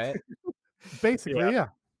 All right. Basically, yeah.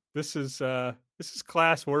 This is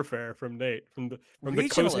class warfare from Nate from the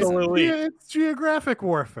coastal elite. Yeah, it's geographic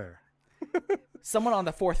warfare. Someone on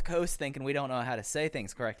the Fourth Coast thinking we don't know how to say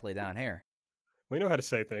things correctly down here. We know how to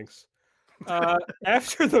say things.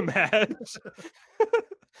 After the match,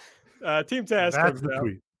 Team Taz comes out.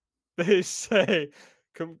 Tweet. They say,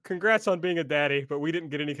 "Congrats on being a daddy, but we didn't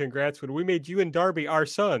get any congrats when we made you and Darby our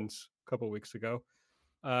sons a couple weeks ago.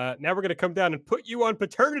 Now we're going to come down and put you on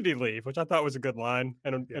paternity leave," which I thought was a good line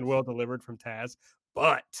and well delivered from Taz.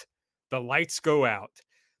 But the lights go out,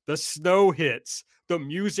 the snow hits, the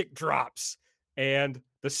music drops, and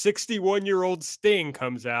the 61-year-old Sting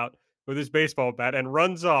comes out with his baseball bat and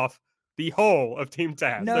runs off the whole of Team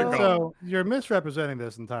Taz. No. So you're misrepresenting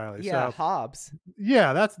this entirely. Yeah, so, Hobbs.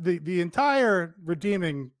 Yeah, that's the entire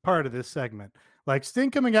redeeming part of this segment. Like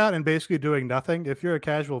Sting coming out and basically doing nothing. If you're a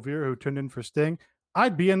casual viewer who tuned in for Sting,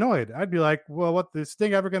 I'd be annoyed. I'd be like, well, what, is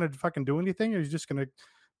Sting ever going to fucking do anything? Or is he just going to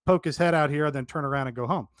poke his head out here and then turn around and go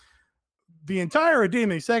home? The entire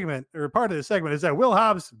redeeming segment, or part of the segment, is that Will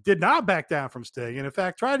Hobbs did not back down from Sting, and in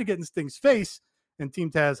fact tried to get in Sting's face, and Team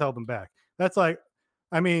Taz held him back. That's like,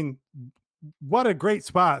 I mean, what a great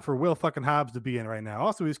spot for Will fucking Hobbs to be in right now.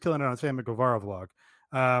 Also, he's killing it on Sammy Guevara vlog.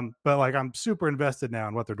 But like, I'm super invested now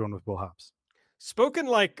in what they're doing with Will Hobbs. Spoken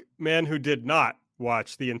like man who did not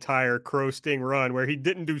watch the entire Crow Sting run, where he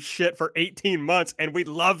didn't do shit for 18 months, and we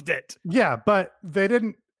loved it. Yeah, but they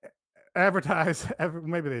didn't advertise.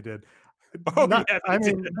 Maybe they did. Oh, yeah, I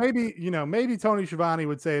mean, maybe Tony Schiavone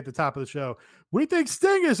would say at the top of the show, "We think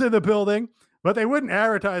Sting is in the building," but they wouldn't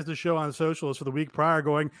advertise the show on socials for the week prior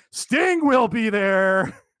going, "Sting will be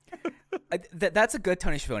there." That's a good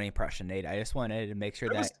Tony Schiavone impression, Nate. I just wanted to make sure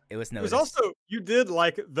that it was noticed. It was also, you did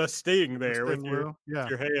like the Sting there with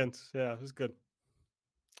your hands. Yeah, it was good.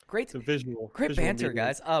 Great. It's a visual. Great visual banter, medium.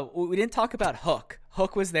 guys. We didn't talk about Hook.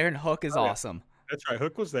 Hook was there, and Hook is awesome. That's right.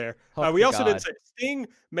 Hook was there. Hook We to also God. didn't say Sting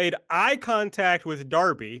made eye contact with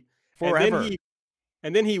Darby Forever.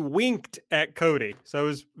 and then he winked at Cody. So it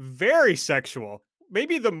was very sexual.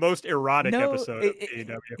 Maybe the most erotic episode of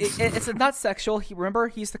AEW. It's not sexual.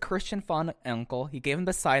 He's the Christian fun uncle. He gave him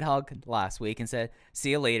the side hug last week and said,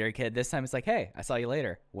 "See you later, kid." This time it's like, "Hey, I saw you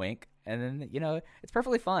later." Wink. And then, it's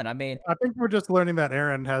perfectly fun. I mean, I think we're just learning that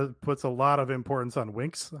Aaron puts a lot of importance on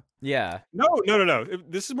winks. yeah. No.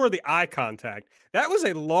 This is more the eye contact. That was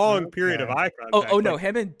a long period of eye contact. Oh no,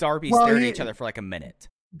 him and Darby stared at each other for like a minute.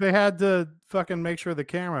 They had to fucking make sure the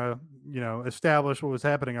camera, established what was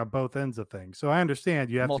happening on both ends of things. So I understand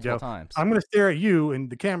you have Multiple to go, times. I'm going to stare at you, and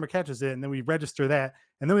the camera catches it, and then we register that,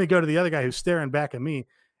 and then we go to the other guy who's staring back at me,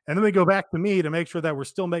 and then we go back to me to make sure that we're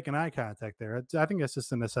still making eye contact there. I think that's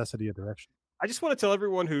just a necessity of direction. I just want to tell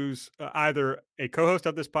everyone who's either a co-host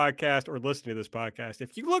of this podcast or listening to this podcast,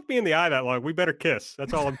 if you look me in the eye that long, we better kiss.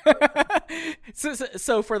 That's all.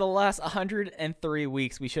 So for the last 103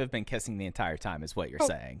 weeks, we should have been kissing the entire time, is what you're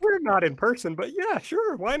saying. We're not in person, but yeah,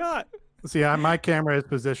 sure. Why not? See, my camera is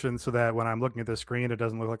positioned so that when I'm looking at the screen, it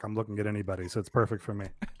doesn't look like I'm looking at anybody. So it's perfect for me.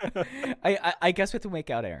 I guess we have to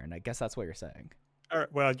make out Aaron. I guess that's what you're saying. All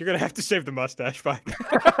right. Well, you're going to have to shave the mustache, Mike.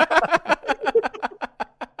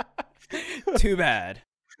 Too bad.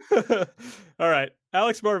 All right.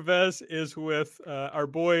 Alex Marvez is with our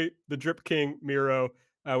boy, the Drip King, Miro.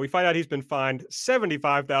 We find out he's been fined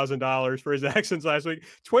 $75,000 for his actions last week,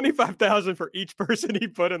 $25,000 for each person he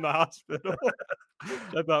put in the hospital.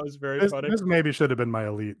 I thought was very funny. This maybe should have been my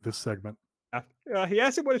elite, this segment. He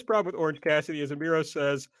asked him what his problem with Orange Cassidy is, and Miro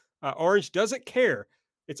says Orange doesn't care.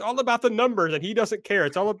 It's all about the numbers, and he doesn't care.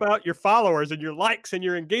 It's all about your followers and your likes and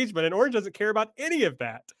your engagement, and Orange doesn't care about any of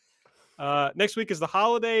that. Next week is the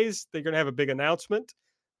holidays. They're going to have a big announcement,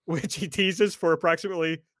 which he teases for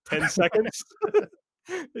approximately 10 seconds.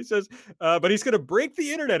 He says, but he's going to break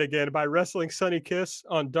the internet again by wrestling Sonny Kiss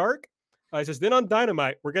on Dark. He says, then on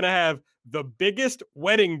Dynamite, we're going to have the biggest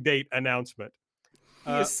wedding date announcement.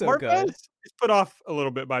 He is so Marvez good. is put off a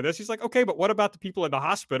little bit by this. He's like, okay, but what about the people in the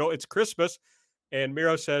hospital? It's Christmas. And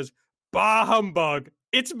Miro says, bah humbug.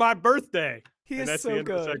 It's my birthday. He And is that's the so end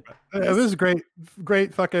of the good. segment. This is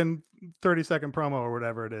great fucking 30-second promo or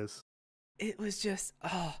whatever it is. It was just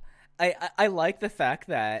I like the fact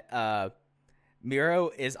that Miro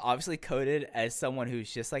is obviously coded as someone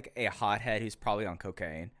who's just like a hothead who's probably on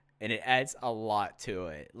cocaine, and it adds a lot to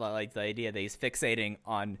it. Like the idea that he's fixating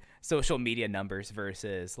on social media numbers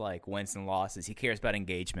versus like wins and losses. He cares about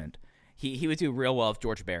engagement. He would do real well with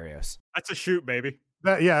George Barrios. That's a shoot, baby.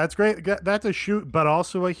 That's great. That's a shoot, but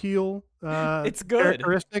also a heel. It's good.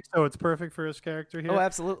 Characteristic, so it's perfect for his character here. Oh,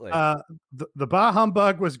 absolutely. The bah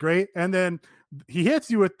humbug was great, and then he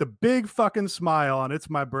hits you with the big fucking smile, and it's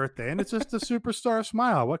my birthday, and it's just a superstar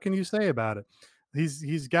smile. What can you say about it?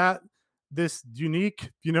 He's got this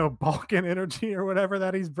unique, Balkan energy or whatever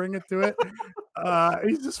that he's bringing to it.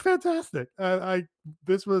 He's just fantastic.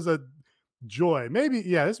 This was a joy.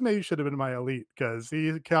 This maybe should have been my elite because he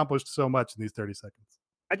accomplished so much in these 30 seconds.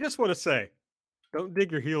 I just want to say, don't dig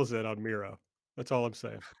your heels in on Miro. That's all I'm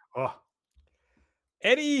saying. Oh,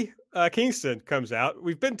 Eddie Kingston comes out.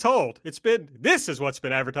 We've been told this is what's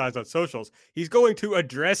been advertised on socials. He's going to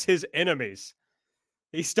address his enemies.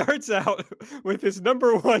 He starts out with his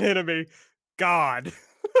number one enemy, God.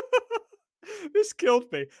 This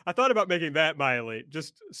killed me. I thought about making that my elite,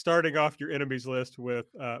 just starting off your enemies list with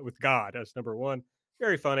God as number one.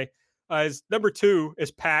 Very funny. His number two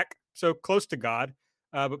is Pac, so close to God.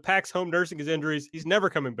 But Pac's home nursing his injuries. He's never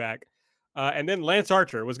coming back. And then Lance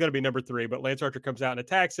Archer was going to be number three, but Lance Archer comes out and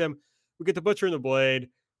attacks him. We get the Butcher and the Blade.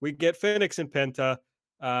 We get Phoenix and Penta.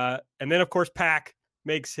 And then, of course, Pac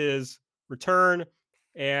makes his return.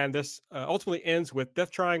 And this ultimately ends with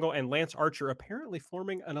Death Triangle and Lance Archer apparently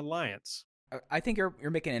forming an alliance. I think you're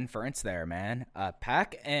making an inference there, man.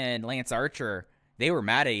 Pac and Lance Archer, they were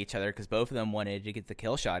mad at each other because both of them wanted to get the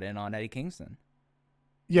kill shot in on Eddie Kingston.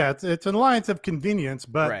 Yeah, it's an alliance of convenience,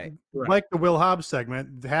 but Right. like the Will Hobbs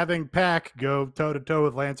segment, having Pac go toe-to-toe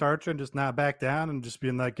with Lance Archer and just not back down and just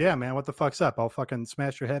being like, yeah, man, what the fuck's up? I'll fucking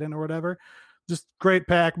smash your head in or whatever. Just great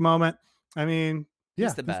Pac moment. I mean, yeah,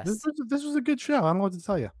 He's the best. This was a good show. I don't know what to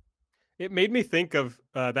tell you. It made me think of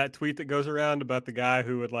that tweet that goes around about the guy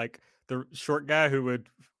who would the short guy who would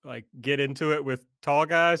get into it with tall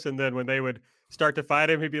guys. And then when they would start to fight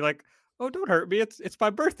him, he'd be like, oh, don't hurt me. It's my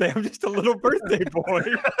birthday. I'm just a little birthday boy. Do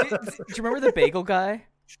you remember the bagel guy?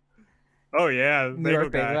 Oh, yeah. New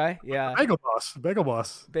York bagel guy? Yeah. Bagel Boss. Bagel I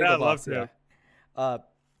boss, love yeah.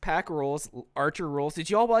 Pac rules. Archer rules. Did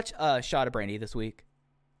you all watch Shot of Brandy this week?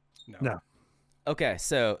 No. Okay,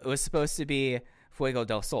 so it was supposed to be Fuego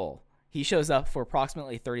del Sol. He shows up for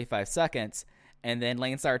approximately 35 seconds, and then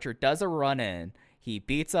Lance Archer does a run-in. He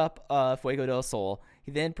beats up Fuego del Sol.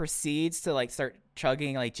 He then proceeds to start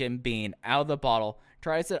chugging Jim Beam out of the bottle,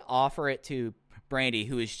 tries to offer it to Brandy,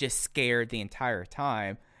 who is just scared the entire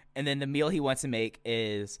time. And then the meal he wants to make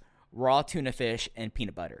is raw tuna fish and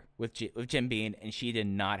peanut butter with Jim Beam, and she did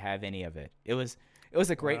not have any of it. It was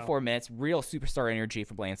a great 4 minutes, real superstar energy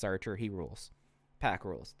from Lance Archer. He rules. Pac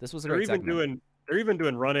rules. This was a great segment. They're even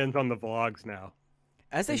doing run-ins on the vlogs now.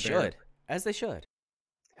 As they should. As they should.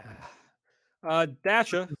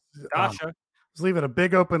 Dasha. Just leaving a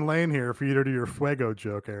big open lane here for you to do your Fuego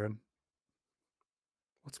joke, Aaron.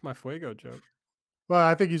 What's my Fuego joke? Well,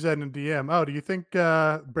 I think you said in a DM. Oh, do you think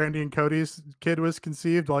Brandy and Cody's kid was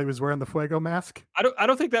conceived while he was wearing the Fuego mask? I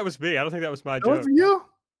don't think that was me. I don't think that was my That joke. was you?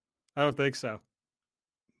 I don't think so.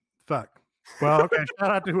 Fuck. Well, okay. Shout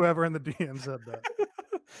out to whoever in the DM said that.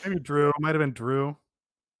 Maybe Drew. Might have been Drew.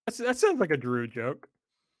 That sounds like a Drew joke.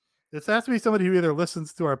 It has to be somebody who either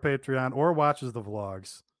listens to our Patreon or watches the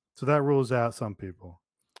vlogs. So that rules out some people.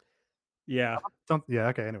 Yeah.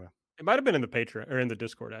 Okay, anyway. It might have been in the Patreon or in the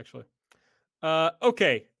Discord, actually.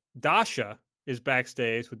 Okay. Dasha is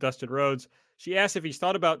backstage with Dustin Rhodes. She asked if he's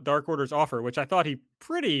thought about Dark Order's offer, which I thought he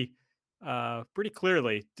pretty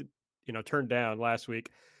clearly, turned down last week.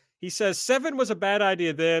 He says 7 was a bad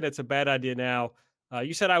idea then. It's a bad idea now.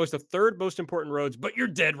 You said I was the 3rd most important Rhodes, but you're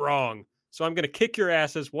dead wrong. So I'm going to kick your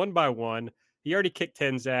asses one by one. He already kicked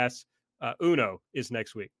 10's ass. Uno is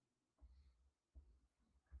next week.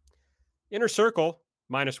 Inner Circle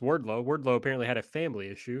minus Wardlow. Wardlow apparently had a family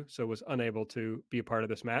issue, so was unable to be a part of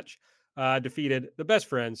this match. Defeated the Best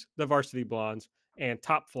Friends, the Varsity Blondes, and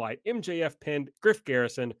Top Flight. MJF pinned Griff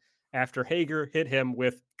Garrison after Hager hit him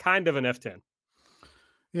with kind of an F10.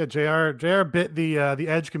 Yeah, JR bit the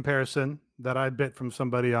Edge comparison that I bit from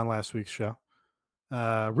somebody on last week's show.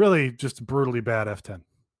 Really just brutally bad F10.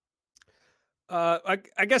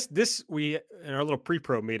 I guess in our little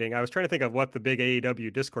pre-pro meeting, I was trying to think of what the big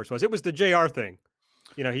AEW discourse was. It was the JR thing.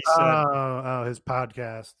 He said, his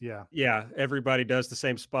podcast. Yeah. Everybody does the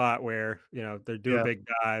same spot where, they're doing a big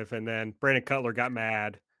dive, and then Brandon Cutler got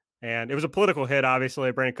mad, and it was a political hit. Obviously,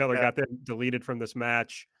 Brandon Cutler got then deleted from this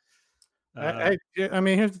match. I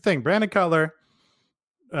mean, here's the thing. Brandon Cutler,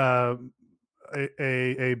 a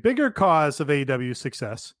bigger cause of AEW's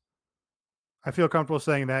success. I feel comfortable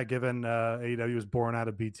saying that, given AEW was born out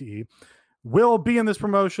of BTE, will be in this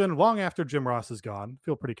promotion long after Jim Ross is gone.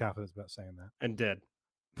 Feel pretty confident about saying that. And dead.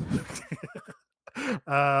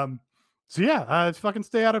 Fucking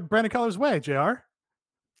stay out of Brandon Cutler's way, JR.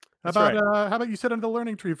 How about you sit under the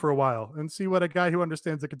learning tree for a while and see what a guy who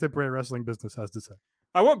understands the contemporary wrestling business has to say?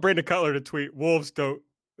 I want Brandon Cutler to tweet, "Wolves don't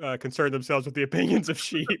concern themselves with the opinions of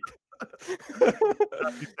sheep."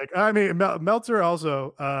 I mean, Meltzer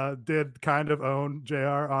also did kind of own JR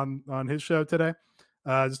on his show today.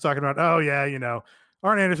 Just talking about,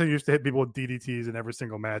 Arn Anderson used to hit people with DDTs in every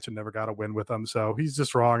single match and never got a win with them. So he's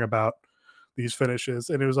just wrong about these finishes.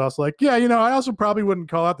 And it was also like, I also probably wouldn't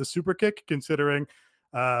call out the super kick, considering,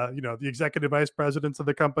 the executive vice presidents of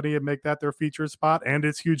the company and make that their featured spot. And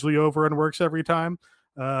it's hugely over and works every time.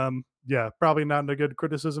 Probably not a good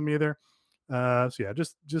criticism either.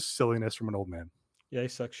 Just silliness from an old man. Yeah, he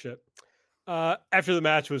sucks shit. After the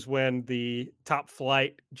match was when the Top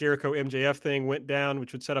Flight Jericho MJF thing went down,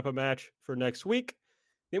 which would set up a match for next week.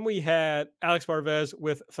 Then we had Alex Marvez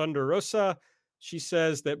with Thunder Rosa. She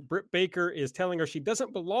says that Britt Baker is telling her she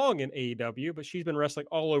doesn't belong in AEW, but she's been wrestling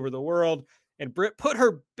all over the world. And Britt put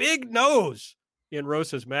her big nose in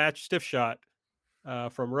Rosa's match. Stiff shot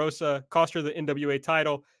from Rosa. Cost her the NWA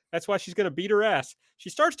title. That's why she's going to beat her ass. She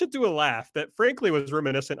starts to do a laugh that frankly was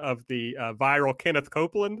reminiscent of the viral Kenneth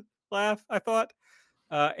Copeland laugh, I thought.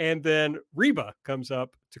 And then Reba comes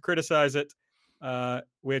up to criticize it,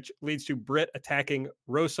 which leads to Britt attacking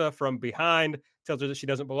Rosa from behind, tells her that she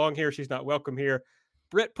doesn't belong here. She's not welcome here.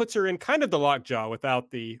 Britt puts her in kind of the lockjaw without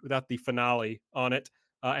the finale on it.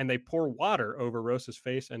 And they pour water over Rosa's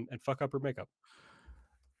face and fuck up her makeup.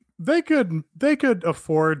 They could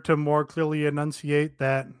afford to more clearly enunciate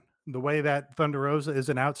that the way that Thunder Rosa is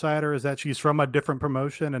an outsider is that she's from a different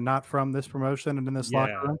promotion and not from this promotion and in this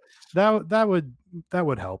locker room. That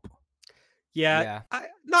would help. Yeah. I'm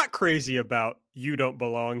not crazy about you don't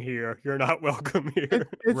belong here. You're not welcome here.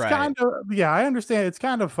 It's right. Kind of, I understand. It's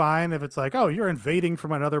kind of fine if it's like, oh, you're invading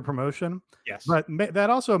from another promotion. Yes. But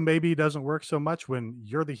that also maybe doesn't work so much when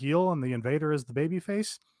you're the heel and the invader is the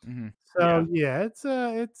babyface. Mm-hmm. So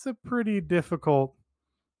it's a pretty difficult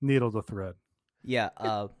needle to thread. Yeah.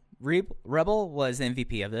 Rebel was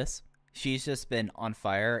MVP of this. She's just been on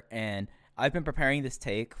fire, and I've been preparing this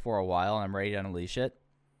take for a while, and I'm ready to unleash it.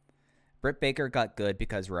 Britt Baker got good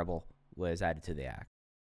because Rebel was added to the act.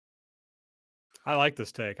 I like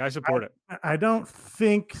this take. I support it. I don't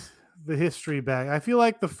think the history back. I feel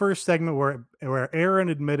like the first segment where Aaron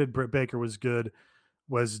admitted Britt Baker was good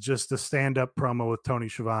was just a stand-up promo with Tony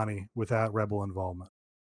Schiavone without Rebel involvement.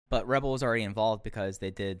 But Rebel was already involved because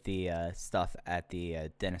they did the stuff at the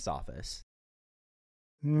dentist office.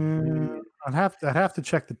 I'd have to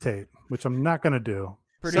check the tape, which I'm not going to do.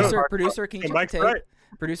 Producer, can you check the tape? Right.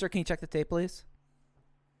 Producer, can you check the tape, please?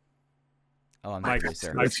 Oh, I'm the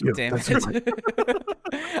producer. Damn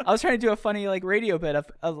it. I was trying to do a funny radio bit of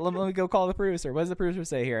let me go call the producer. What does the producer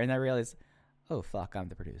say here? And I realized, oh, fuck, I'm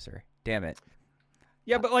the producer. Damn it.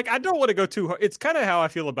 Yeah, but I don't want to go too hard. It's kind of how I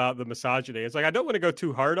feel about the misogyny. It's I don't want to go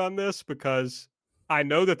too hard on this because I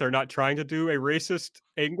know that they're not trying to do a racist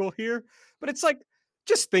angle here. But it's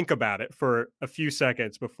just think about it for a few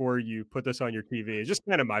seconds before you put this on your TV. It's just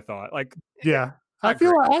kind of my thought. Yeah. I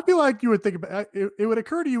feel like you would think about it. It would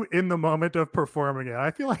occur to you in the moment of performing it. I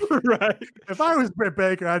feel like right. If I was Britt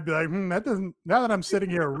Baker, I'd be like, that doesn't. Now that I'm sitting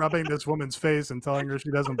here rubbing this woman's face and telling her she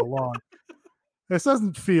doesn't belong, this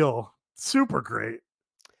doesn't feel super great.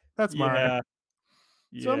 That's my.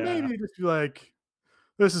 Yeah. So maybe just be like,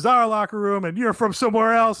 this is our locker room and you're from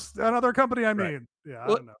somewhere else, another company. I Right. mean, yeah, I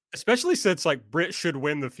Well, don't know. especially since like Britt should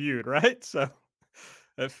win the feud, right? So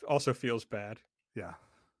that also feels bad. Yeah.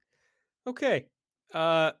 Okay.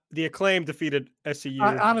 The Acclaim defeated SCU.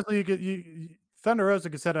 Honestly, Thunder Rosa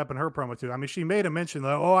could set up in her promo too. I mean, she made a mention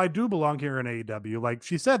though, oh, I do belong here in AEW. Like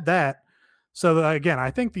she said that. So again,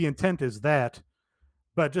 I think the intent is that,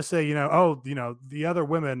 but just say, the other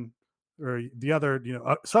women or the other,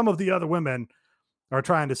 some of the other women are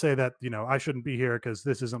trying to say that, I shouldn't be here because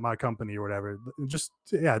this isn't my company or whatever. Just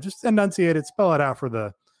enunciate it, spell it out for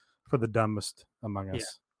the dumbest among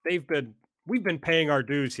us. Yeah. We've been paying our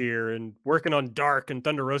dues here and working on Dark, and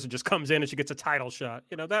Thunder Rosa just comes in and she gets a title shot.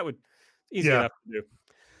 That would easy enough to do.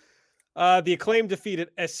 The Acclaim defeated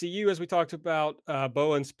SCU, as we talked about.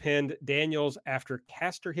 Bowens pinned Daniels after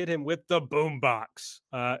Caster hit him with the boombox.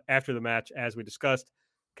 After the match, as we discussed,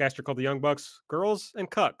 Caster called the Young Bucks girls and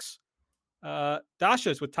cucks.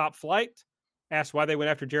 Dasha's with Top Flight asked why they went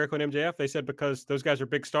after Jericho and MJF. They said because those guys are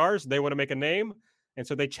big stars. They want to make a name. And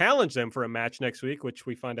so they challenged them for a match next week, which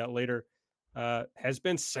we find out later has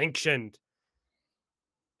been sanctioned.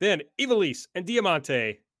 Then Ivelisse and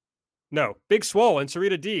Diamante. No, Big Swole and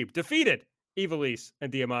Sarita Deeb defeated Ivelisse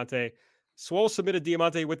and Diamante. Swole submitted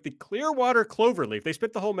Diamante with the Clearwater Cloverleaf. They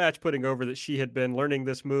spent the whole match putting over that she had been learning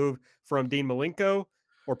this move from Dean Malenko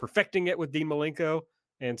or perfecting it with Dean Malenko.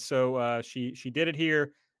 And so she did it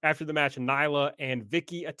here. After the match, Nyla and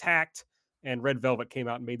Vicky attacked, and Red Velvet came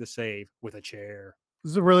out and made the save with a chair.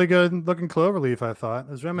 This is a really good looking cloverleaf, I thought.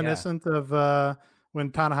 It was reminiscent of when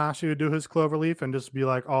Tanahashi would do his cloverleaf and just be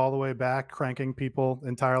like all the way back, cranking people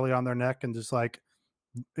entirely on their neck, and just like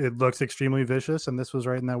it looks extremely vicious. And this was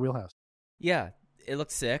right in that wheelhouse. Yeah, it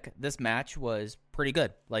looked sick. This match was pretty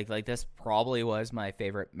good. Like this probably was my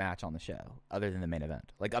favorite match on the show, other than the main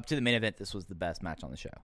event. Like up to the main event, this was the best match on the show.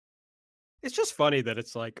 It's just funny that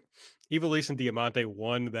it's like Ivelisse and Diamante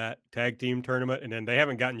won that tag team tournament, and then they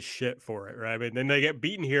haven't gotten shit for it, right? I mean, then they get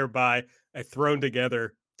beaten here by a thrown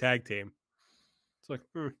together tag team. It's like,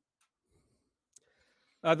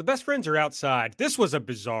 the best friends are outside. This was a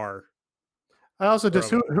bizarre. I also just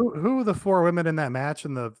who the four women in that match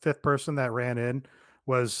and the fifth person that ran in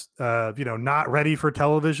was not ready for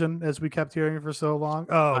television, as we kept hearing for so long.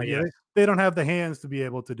 They don't have the hands to be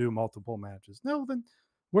able to do multiple matches. No, then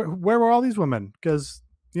where were all these women? Because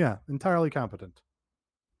entirely competent.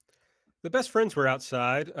 The best friends were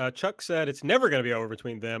outside. Chuck said it's never going to be over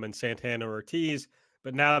between them and Santana Ortiz,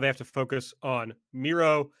 but now they have to focus on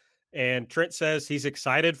Miro. And Trent says he's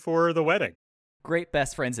excited for the wedding. Great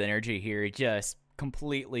best friends energy here, just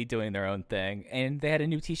completely doing their own thing, and they had a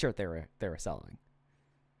new T-shirt they were selling.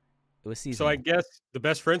 It was seasonal. So I guess the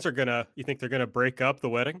best friends are you think they're gonna break up the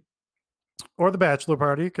wedding? Or the bachelor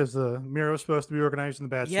party, because the Miro is supposed to be organizing the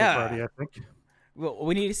bachelor party, I think. Well,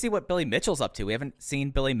 we need to see what Billy Mitchell's up to. We haven't seen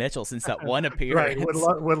Billy Mitchell since that one appearance.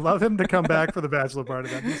 Right, would love him to come back for the bachelor party.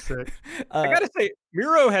 That'd be sick. I gotta say,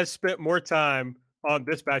 Miro has spent more time on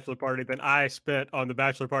this bachelor party than I spent on the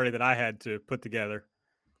bachelor party that I had to put together.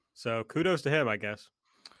 So kudos to him, I guess.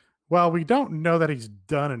 Well, we don't know that he's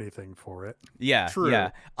done anything for it. Yeah, true.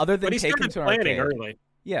 Yeah. Other than but he started planning early.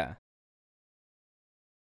 Yeah.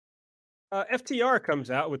 FTR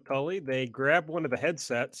comes out with Tully. They grab one of the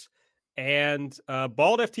headsets, and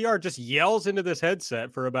bald FTR just yells into this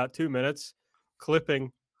headset for about 2 minutes,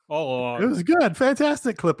 clipping all along. It was good.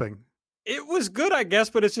 Fantastic clipping. It was good, I guess,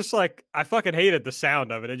 but it's just like I fucking hated the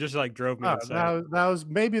sound of it. It just like drove me insane. That was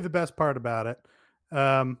maybe the best part about it.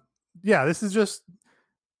 This is just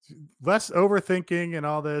less overthinking and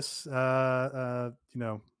all this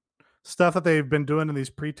stuff that they've been doing in these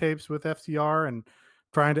pre-tapes with FTR and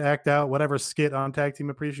trying to act out whatever skit on Tag Team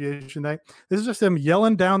Appreciation Night. This is just him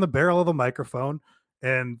yelling down the barrel of the microphone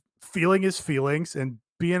and feeling his feelings and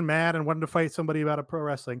being mad and wanting to fight somebody about a pro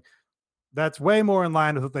wrestling. That's way more in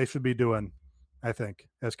line with what they should be doing, I think,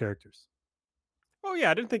 as characters. Oh,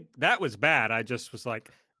 yeah. I didn't think that was bad. I just was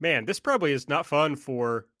like, man, this probably is not fun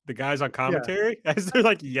for the guys on commentary as they're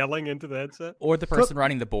like yelling into the headset. Or the person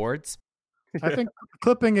running the boards. I think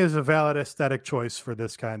clipping is a valid aesthetic choice for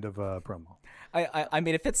this kind of promo. I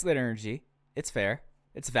mean, it fits the energy. It's fair.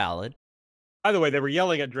 It's valid. By the way, they were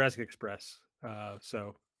yelling at Jurassic Express.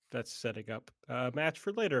 So that's setting up a match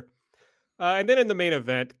for later. And then in the main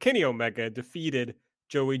event, Kenny Omega defeated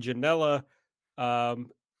Joey Janela.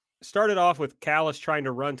 Started off with Callis trying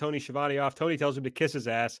to run Tony Schiavone off. Tony tells him to kiss his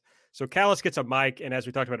ass. So Callis gets a mic, and as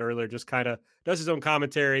we talked about earlier, just kind of does his own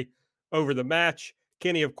commentary over the match.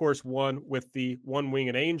 Kenny, of course, won with the One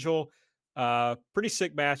Winged Angel. Pretty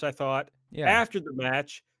sick match, I thought. Yeah. After the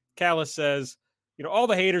match, Callis says, all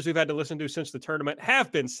the haters we've had to listen to since the tournament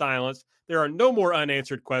have been silenced. There are no more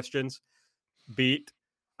unanswered questions. Beat.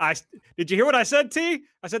 Did you hear what I said, T?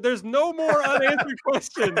 I said there's no more unanswered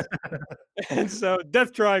questions. And so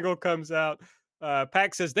Death Triangle comes out.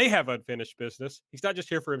 Pac says they have unfinished business. He's not just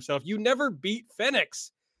here for himself. You never beat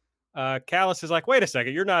Phoenix. Callis is like, wait a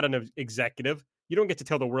second, you're not an executive. You don't get to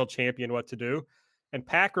tell the world champion what to do. And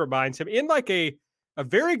Pac reminds him in like a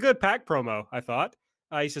very good Pac promo, I thought.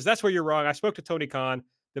 He says, that's where you're wrong. I spoke to Tony Khan.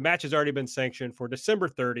 The match has already been sanctioned for December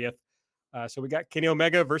 30th. So we got Kenny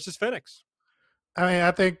Omega versus Phoenix. I mean,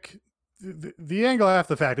 I think the angle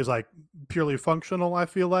after the fact is like purely functional, I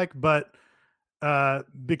feel like, but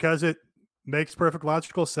because it makes perfect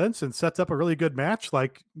logical sense and sets up a really good match,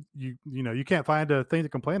 like you can't find a thing to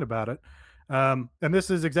complain about it. And this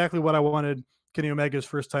is exactly what I wanted Kenny Omega's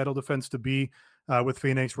first title defense to be with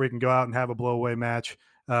Phoenix, where he can go out and have a blowaway match.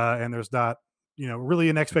 And there's not, really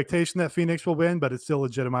an expectation that Phoenix will win, but it still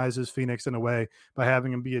legitimizes Phoenix in a way by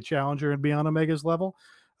having him be a challenger and be on Omega's level.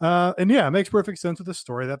 And yeah, it makes perfect sense with the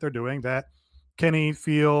story that they're doing, that Kenny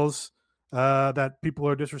feels that people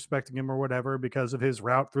are disrespecting him or whatever because of his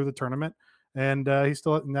route through the tournament. And he's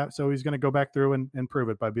still so he's going to go back through and prove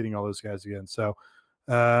it by beating all those guys again. So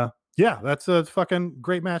yeah, that's a fucking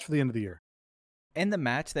great match for the end of the year. And the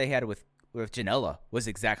match they had with Janela was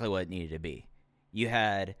exactly what it needed to be. You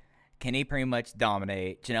had Kenny pretty much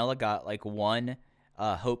dominate. Janela got like one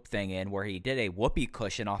hope thing in where he did a whoopee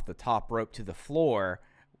cushion off the top rope to the floor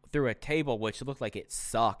through a table, which looked like it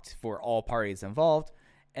sucked for all parties involved.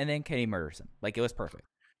 And then Kenny murders him. Like, it was perfect.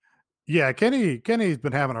 Yeah, Kenny's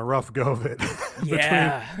been having a rough go of it.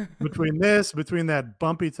 Yeah. between that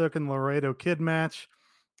bump he took in the Laredo Kid match.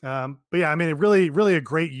 But yeah, I mean, really, really a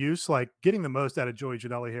great use, like getting the most out of Joey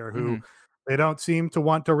Janela here, who they don't seem to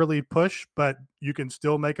want to really push, but you can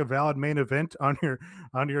still make a valid main event on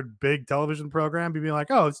your big television program. You'd be like,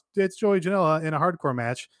 oh, it's Joey Janela in a hardcore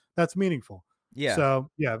match. That's meaningful. Yeah. So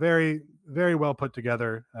yeah, very, very well put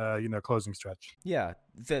together, closing stretch. Yeah.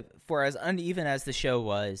 For as uneven as the show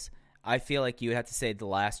was, I feel like you would have to say the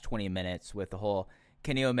last 20 minutes with the whole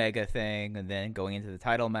Kenny Omega thing and then going into the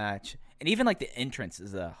title match. And even like the entrance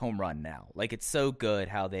is a home run now. Like, it's so good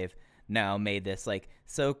how they've now made this like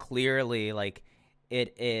so clearly, like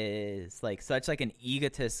it is like such like an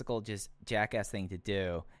egotistical, just jackass thing to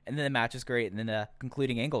do. And then the match is great. And then the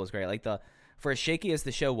concluding angle was great. Like, for as shaky as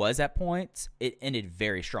the show was at points, it ended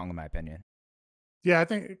very strong in my opinion. Yeah, I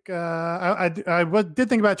think I did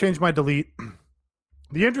think about changing my delete.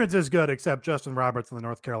 The entrance is good, except Justin Roberts and the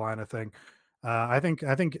North Carolina thing. I don't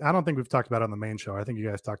think we've talked about it on the main show. I think you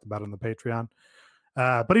guys talked about it on the Patreon.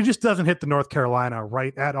 But he just doesn't hit the North Carolina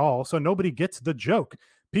right at all. So nobody gets the joke.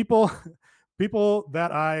 People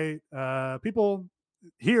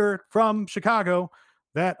here from Chicago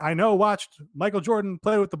that I know watched Michael Jordan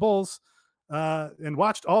play with the Bulls and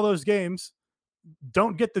watched all those games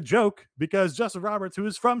don't get the joke because Justin Roberts, who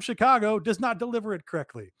is from Chicago, does not deliver it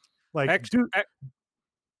correctly. Like,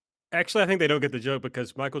 Actually, I think they don't get the joke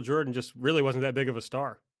because Michael Jordan just really wasn't that big of a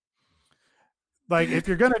star. Like, if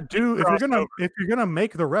you're gonna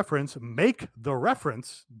make the reference, make the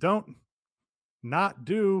reference. Don't not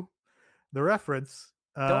do the reference.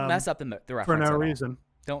 Don't mess up the reference for no reason.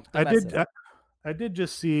 Don't I did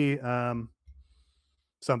just see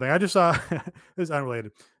something. I just saw this is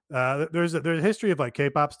unrelated. There's a history of like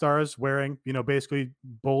K-pop stars wearing, basically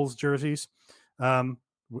Bulls jerseys.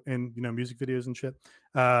 In music videos and shit.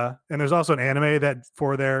 And there's also an anime that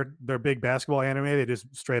for their big basketball anime, they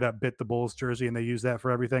just straight up bit the Bulls jersey and they use that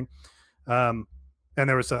for everything. And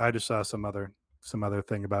there was I just saw some other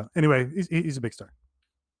thing about. Anyway, he's a big star.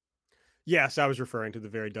 Yes, I was referring to the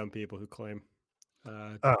very dumb people who claim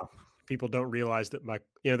people don't realize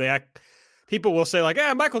that people will say like,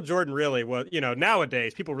 Michael Jordan really was,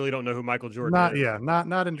 nowadays people really don't know who Michael Jordan is.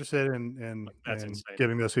 Not interested in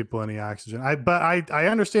giving those people any oxygen. I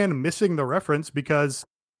understand missing the reference because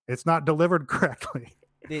it's not delivered correctly.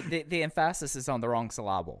 The emphasis is on the wrong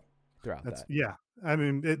syllable throughout that. Yeah. I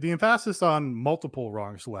mean, the emphasis on multiple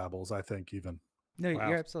wrong syllables, I think even. No, wow.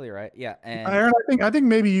 You're absolutely right. Yeah. And Aaron, I think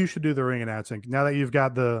maybe you should do the ring announcing now that you've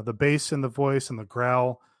got the bass in the voice and the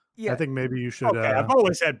growl. Yeah. I think maybe you should. Okay, I've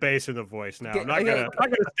always had bass in the voice. Now I'm not gonna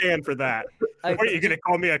stand for that. What, are you gonna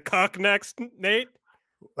call me a cuck next, Nate?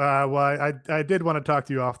 Well, I did want to talk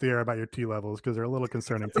to you off the air about your T levels because they're a little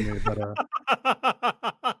concerning to me. But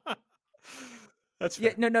that's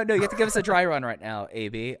fair. Yeah, no. You have to give us a dry run right now,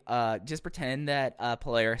 AB. Just pretend that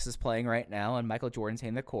Polaris is playing right now and Michael Jordan's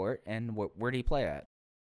hitting the court. And where do you play at?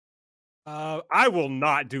 I will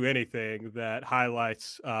not do anything that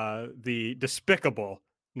highlights the despicable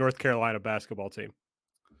North Carolina basketball team.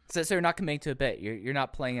 So you're not committing to a bit. You're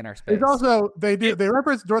not playing in our space. It's also they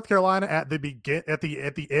reference North Carolina at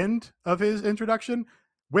the end of his introduction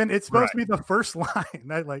when it's supposed to be the first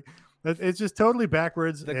line. It's just totally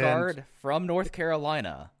backwards. The guard from North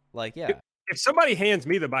Carolina. Like, yeah. If somebody hands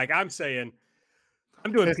me the mic, I'm saying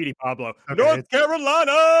I'm doing Petey Pablo. Okay, North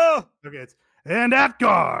Carolina. Okay, it's and at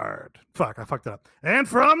guard. Fuck, I fucked it up. And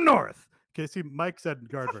from North. Okay, see, Mike said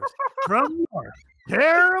guard first. From North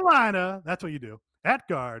Carolina. That's what you do. At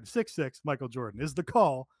guard, 6'6", Michael Jordan is the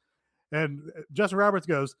call. And Justin Roberts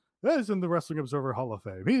goes, that is in the Wrestling Observer Hall of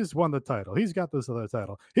Fame. He's won the title. He's got this other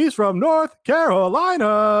title. He's from North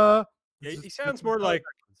Carolina. Yeah, he sounds more like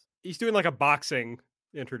he's doing like a boxing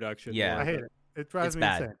introduction. Yeah. I hate it. It drives me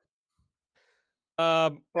bad. insane.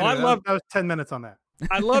 Well, Anyway, that was 10 minutes on that.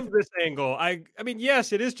 I love this angle. I mean,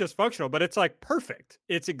 yes, it is just functional, but it's like perfect.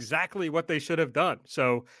 It's exactly what they should have done.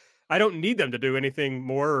 So I don't need them to do anything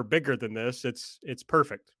more or bigger than this. It's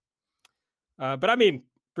perfect. But I mean,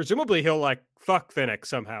 presumably he'll like fuck Fennec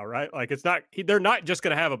somehow, right? Like it's not. They're not just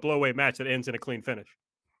going to have a blowaway match that ends in a clean finish.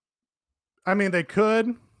 I mean, they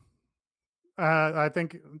could. I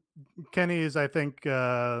think Kenny is.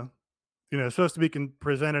 Supposed to be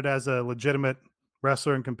presented as a legitimate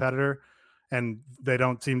wrestler and competitor, and they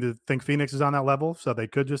don't seem to think Phoenix is on that level, so they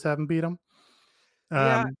could just have him beat him.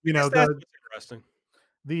 That's interesting.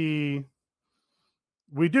 We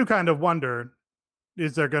do kind of wonder: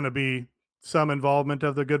 is there going to be some involvement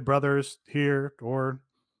of the Good Brothers here or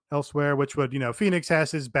elsewhere? Which would, Phoenix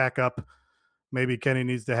has his backup. Maybe Kenny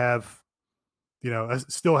needs to have.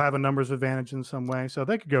 Still have a numbers advantage in some way. So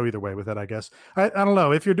they could go either way with it, I guess. I don't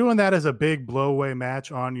know. If you're doing that as a big blowaway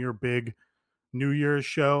match on your big New Year's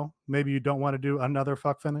show, maybe you don't want to do another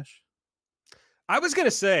fuck finish. I was going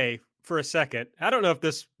to say for a second, I don't know if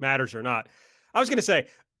this matters or not. I was going to say,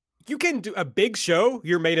 you can do a big show.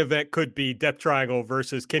 Your main event could be Death Triangle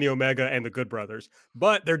versus Kenny Omega and the Good Brothers,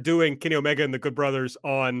 but they're doing Kenny Omega and the Good Brothers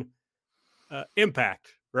on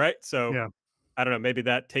Impact, right? So yeah. I don't know. Maybe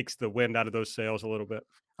that takes the wind out of those sails a little bit.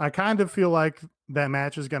 I kind of feel like that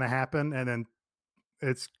match is going to happen, and then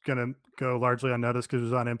it's going to go largely unnoticed because it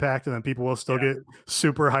was on Impact, and then people will still get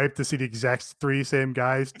super hyped to see the exact three same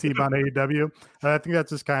guys team on AEW. I think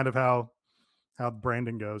that's just kind of how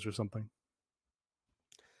branding goes or something.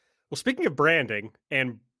 Well, speaking of branding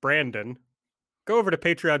and Brandon, go over to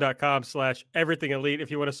patreon.com/everythingelite if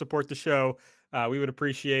you want to support the show. We would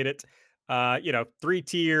appreciate it. 3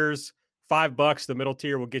 tiers. $5. The middle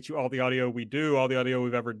tier will get you all the audio we do, all the audio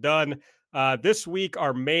we've ever done. This week,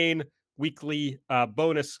 our main weekly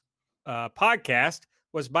bonus podcast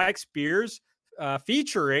was Mike Spears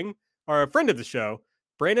featuring our friend of the show,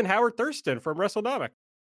 Brandon Howard Thurston from WrestleNomic.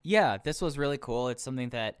 Yeah, this was really cool. It's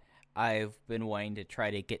something that I've been wanting to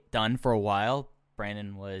try to get done for a while.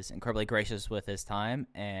 Brandon was incredibly gracious with his time,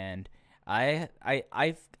 and I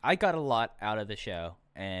got a lot out of the show,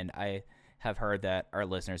 and I have heard that our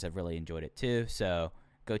listeners have really enjoyed it too. So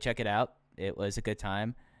go check it out. It was a good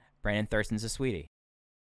time. Brandon Thurston's a sweetie.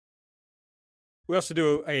 We also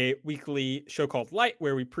do a weekly show called Light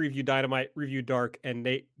where we preview Dynamite, review Dark, and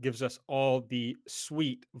Nate gives us all the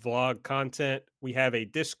sweet vlog content. We have a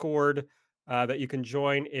Discord that you can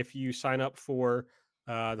join if you sign up for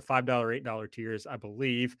the $5, $8 tiers, I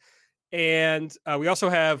believe. And we also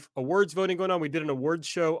have awards voting going on. We did an awards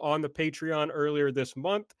show on the Patreon earlier this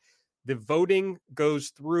month. The voting goes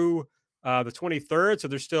through the 23rd, so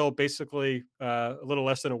there's still basically a little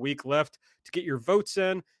less than a week left to get your votes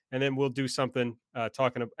in, and then we'll do something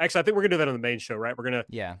talking about. Actually, I think we're gonna do that on the main show, right? We're gonna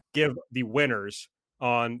give the winners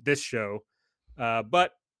on this show,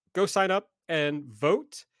 but go sign up and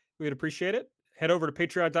vote. We would appreciate it. Head over to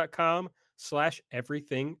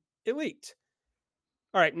patreon.com/everythingelite.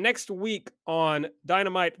 All right, next week on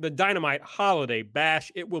Dynamite, the Dynamite Holiday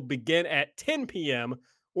Bash, it will begin at 10 p.m.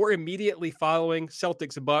 or immediately following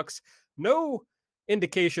Celtics Bucks. No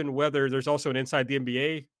indication whether there's also an Inside the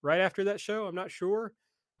NBA right after that show. I'm not sure.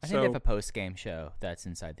 I think they have a post-game show that's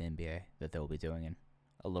Inside the NBA that they'll be doing in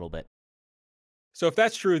a little bit. So if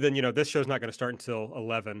that's true, then, this show's not going to start until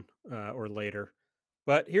 11 or later.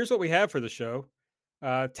 But here's what we have for the show.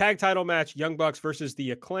 Tag title match, Young Bucks versus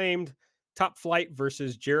The Acclaimed. Top Flight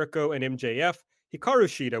versus Jericho and MJF. Hikaru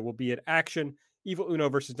Shida will be in action. Evil Uno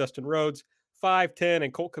versus Dustin Rhodes. 5'10"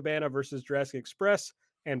 and Colt Cabana versus Jurassic Express,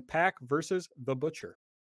 and Pac versus The Butcher.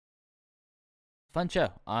 Fun show.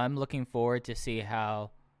 I'm looking forward to see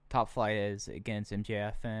how Top Flight is against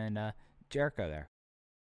MJF and Jericho there.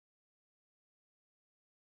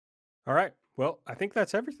 All right. Well, I think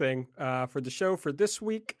that's everything for the show for this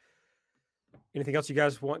week. Anything else you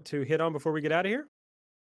guys want to hit on before we get out of here?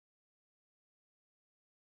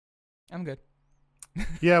 I'm good.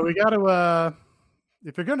 Yeah, we got to.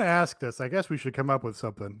 If you're going to ask this, I guess we should come up with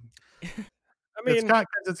something. I mean,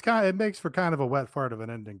 It makes for kind of a wet fart of an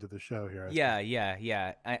ending to the show here.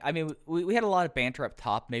 Yeah. I mean, we had a lot of banter up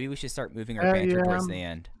top. Maybe we should start moving our banter towards the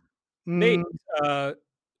end. Nate,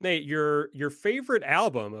 Nate, your favorite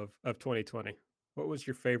album of 2020? What was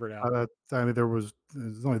your favorite album? I mean, there's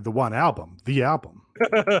only the one album, the album,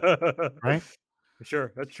 right?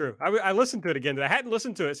 Sure, that's true. I listened to it again. I hadn't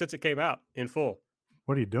listened to it since it came out in full.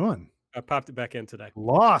 What are you doing? I popped it back in today.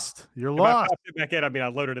 Lost. You're lost. I popped it back in. I mean, I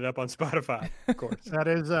loaded it up on Spotify, of course. That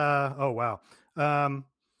is. Oh wow.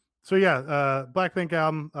 So yeah, Blackpink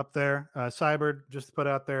album up there. Cyber just put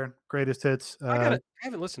out their greatest hits. I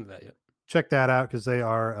haven't listened to that yet. Check that out because they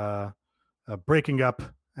are breaking up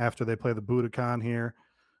after they play the Budokan here.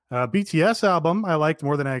 BTS album I liked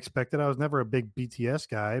more than I expected. I was never a big BTS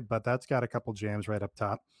guy, but that's got a couple jams right up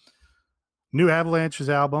top. New Avalanche's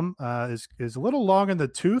album is a little long in the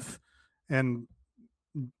tooth, and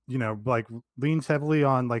like leans heavily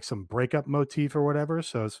on like some breakup motif or whatever.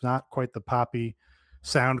 So it's not quite the poppy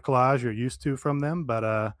sound collage you're used to from them,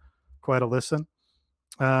 but quite a listen.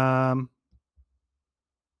 Kylie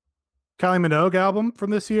Minogue album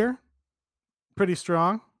from this year, pretty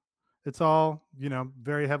strong. It's all,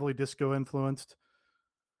 very heavily disco influenced.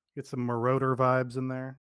 Get some Marauder vibes in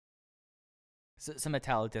there. Some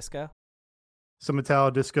Italo disco. Some Italo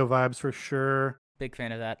disco vibes for sure. Big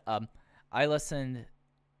fan of that. I listened.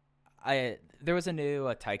 There was a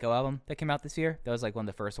new Tycho album that came out this year. That was like one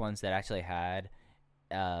of the first ones that actually had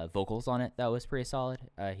vocals on it. That was pretty solid.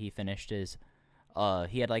 He finished his.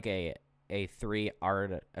 He had like a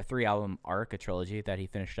 3-album arc, a trilogy that he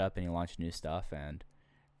finished up, and he launched new stuff and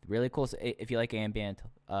really cool. If you like ambient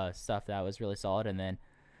stuff, that was really solid. And then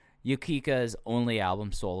Yukika's only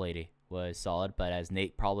album, Soul Lady, was solid. But as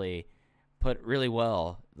Nate probably put really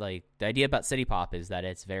well, like the idea about city pop is that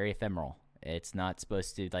it's very ephemeral. It's not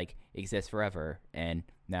supposed to like exist forever. And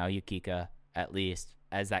now Yukika, at least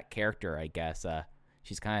as that character, I guess,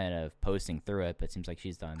 she's kind of posting through it, but it seems like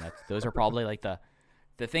she's done. Those are probably like the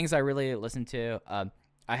things I really listen to.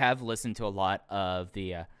 I have listened to a lot of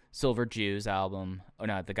the Silver Jews album. Oh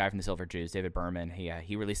no, the guy from the Silver Jews, David Berman.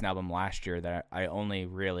 He released an album last year that I only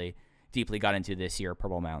really deeply got into this year,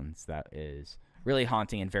 Purple Mountains. That is really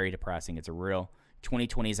haunting and very depressing. It's a real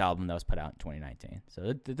 2020s album that was put out in 2019.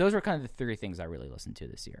 So those were kind of the 3 things I really listened to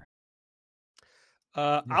this year.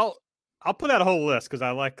 I'll put out a whole list because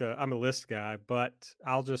I'm a list guy, but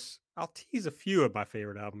I'll tease a few of my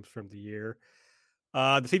favorite albums from the year.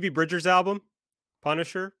 The Phoebe Bridgers album,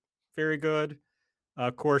 Punisher, very good.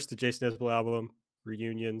 Of course, the Jason Isbell album,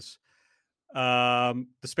 Reunions. The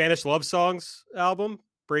Spanish Love Songs album,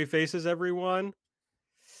 Brave Faces, Everyone.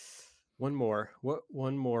 One more. What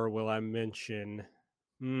one more will I mention?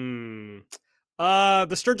 The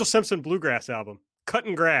Sturgill Simpson Bluegrass album,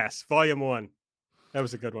 Cutting Grass, Volume 1. That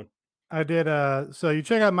was a good one. I did. So you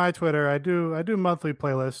check out my Twitter. I do monthly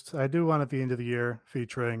playlists. I do one at the end of the year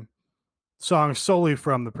featuring songs solely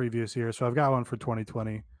from the previous year. So I've got one for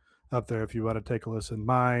 2020 up there if you want to take a listen.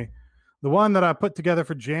 The one that I put together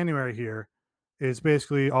for January here is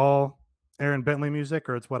basically all Aaron Bentley music,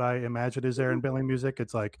 or it's what I imagine is Aaron Bentley music.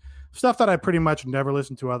 It's like stuff that I pretty much never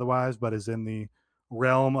listen to otherwise, but is in the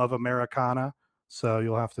realm of Americana. So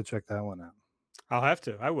you'll have to check that one out. I'll have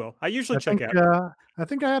to. I will. I usually check out. I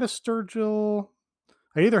think I had a Sturgill.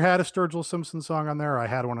 I either had a Sturgill Simpson song on there or I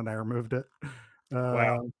had one and I removed it.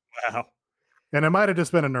 Wow. And it might have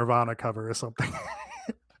just been a Nirvana cover or something.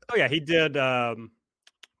 Oh, yeah. He did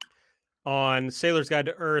on Sailor's Guide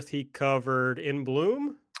to Earth, he covered In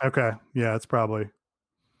Bloom. Okay. Yeah, it's probably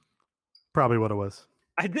what it was.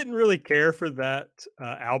 I didn't really care for that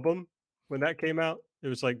album when that came out. It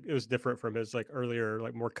was different from his like earlier,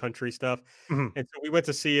 like more country stuff. Mm-hmm. And so we went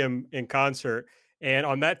to see him in concert. And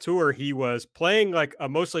on that tour, he was playing like a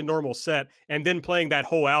mostly normal set and then playing that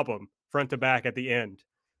whole album front to back at the end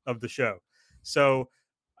of the show. So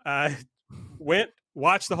I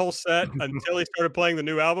watched the whole set until he started playing the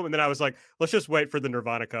new album. And then I was like, let's just wait for the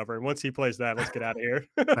Nirvana cover. And once he plays that, let's get out of here.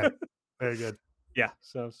 Right. Very good. Yeah.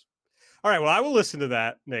 So, all right. Well, I will listen to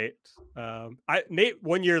that, Nate. Nate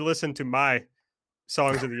one year listened to my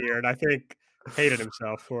songs of the year, and I think hated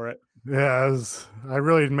himself for it. Yeah, I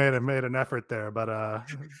really made an effort there, but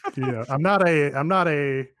I'm not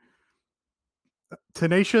a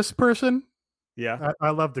tenacious person. Yeah,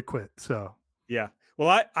 I love to quit. So yeah.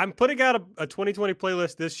 Well, I'm putting out a 2020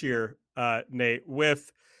 playlist this year, Nate, with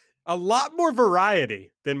a lot more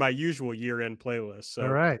variety than my usual year-end playlist. So all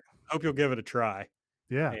right, I hope you'll give it a try.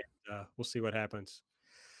 Yeah, and, we'll see what happens.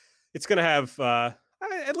 It's going to have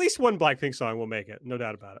at least one Blackpink song will make it, no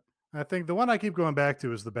doubt about it. I think the one I keep going back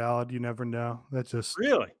to is the ballad "You Never Know." That's just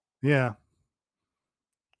Really? yeah,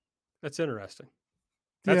 That's interesting.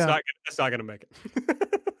 yeah. That's not gonna make it.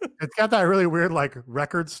 It's got that really weird like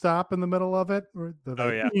record stop in the middle of it. Oh,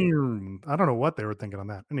 yeah. I don't know what they were thinking on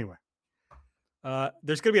that. Anyway,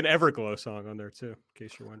 There's gonna be an Everglow song on there too, in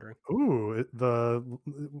case you're wondering. ooh,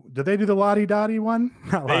 did they do the Lottie Dottie one?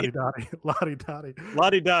 Not They- Lottie Dottie, Lottie Dottie,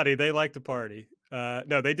 Lottie Dottie, they like to party.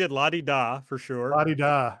 No, they did Lottie Da for sure. Lottie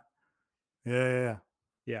Da. Yeah.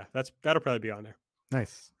 Yeah, that'll probably be on there.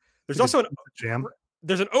 Nice. There's It's a also jam.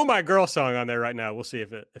 there's an "Oh My Girl" song on there right now. We'll see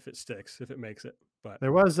if it sticks, if it makes it. But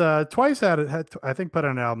There was Twice had I think put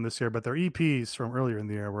out an album this year, but their EPs from earlier in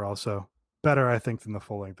the year were also better, I think, than the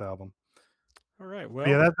full length album. all right, well,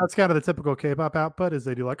 Yeah, that's kind of the typical K-pop output. Is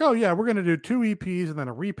they do like, oh yeah, we're going to do 2 EPs and then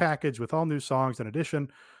a repackage with all new songs in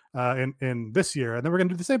addition in this year, and then we're going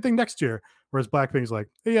to do the same thing next year. Whereas Blackpink's like,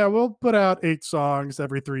 yeah, we'll put out 8 songs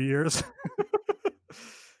every 3 years.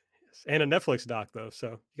 and a Netflix doc though,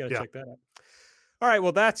 so you got to Yeah. check that out. All right,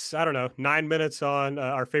 well, that's, I don't know, 9 minutes on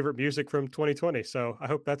our favorite music from 2020. So I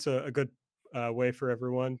hope that's a good way for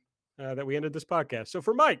everyone that we ended this podcast. So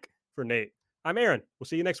for Mike, for Nate, I'm Aaron. We'll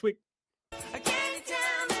see you next week.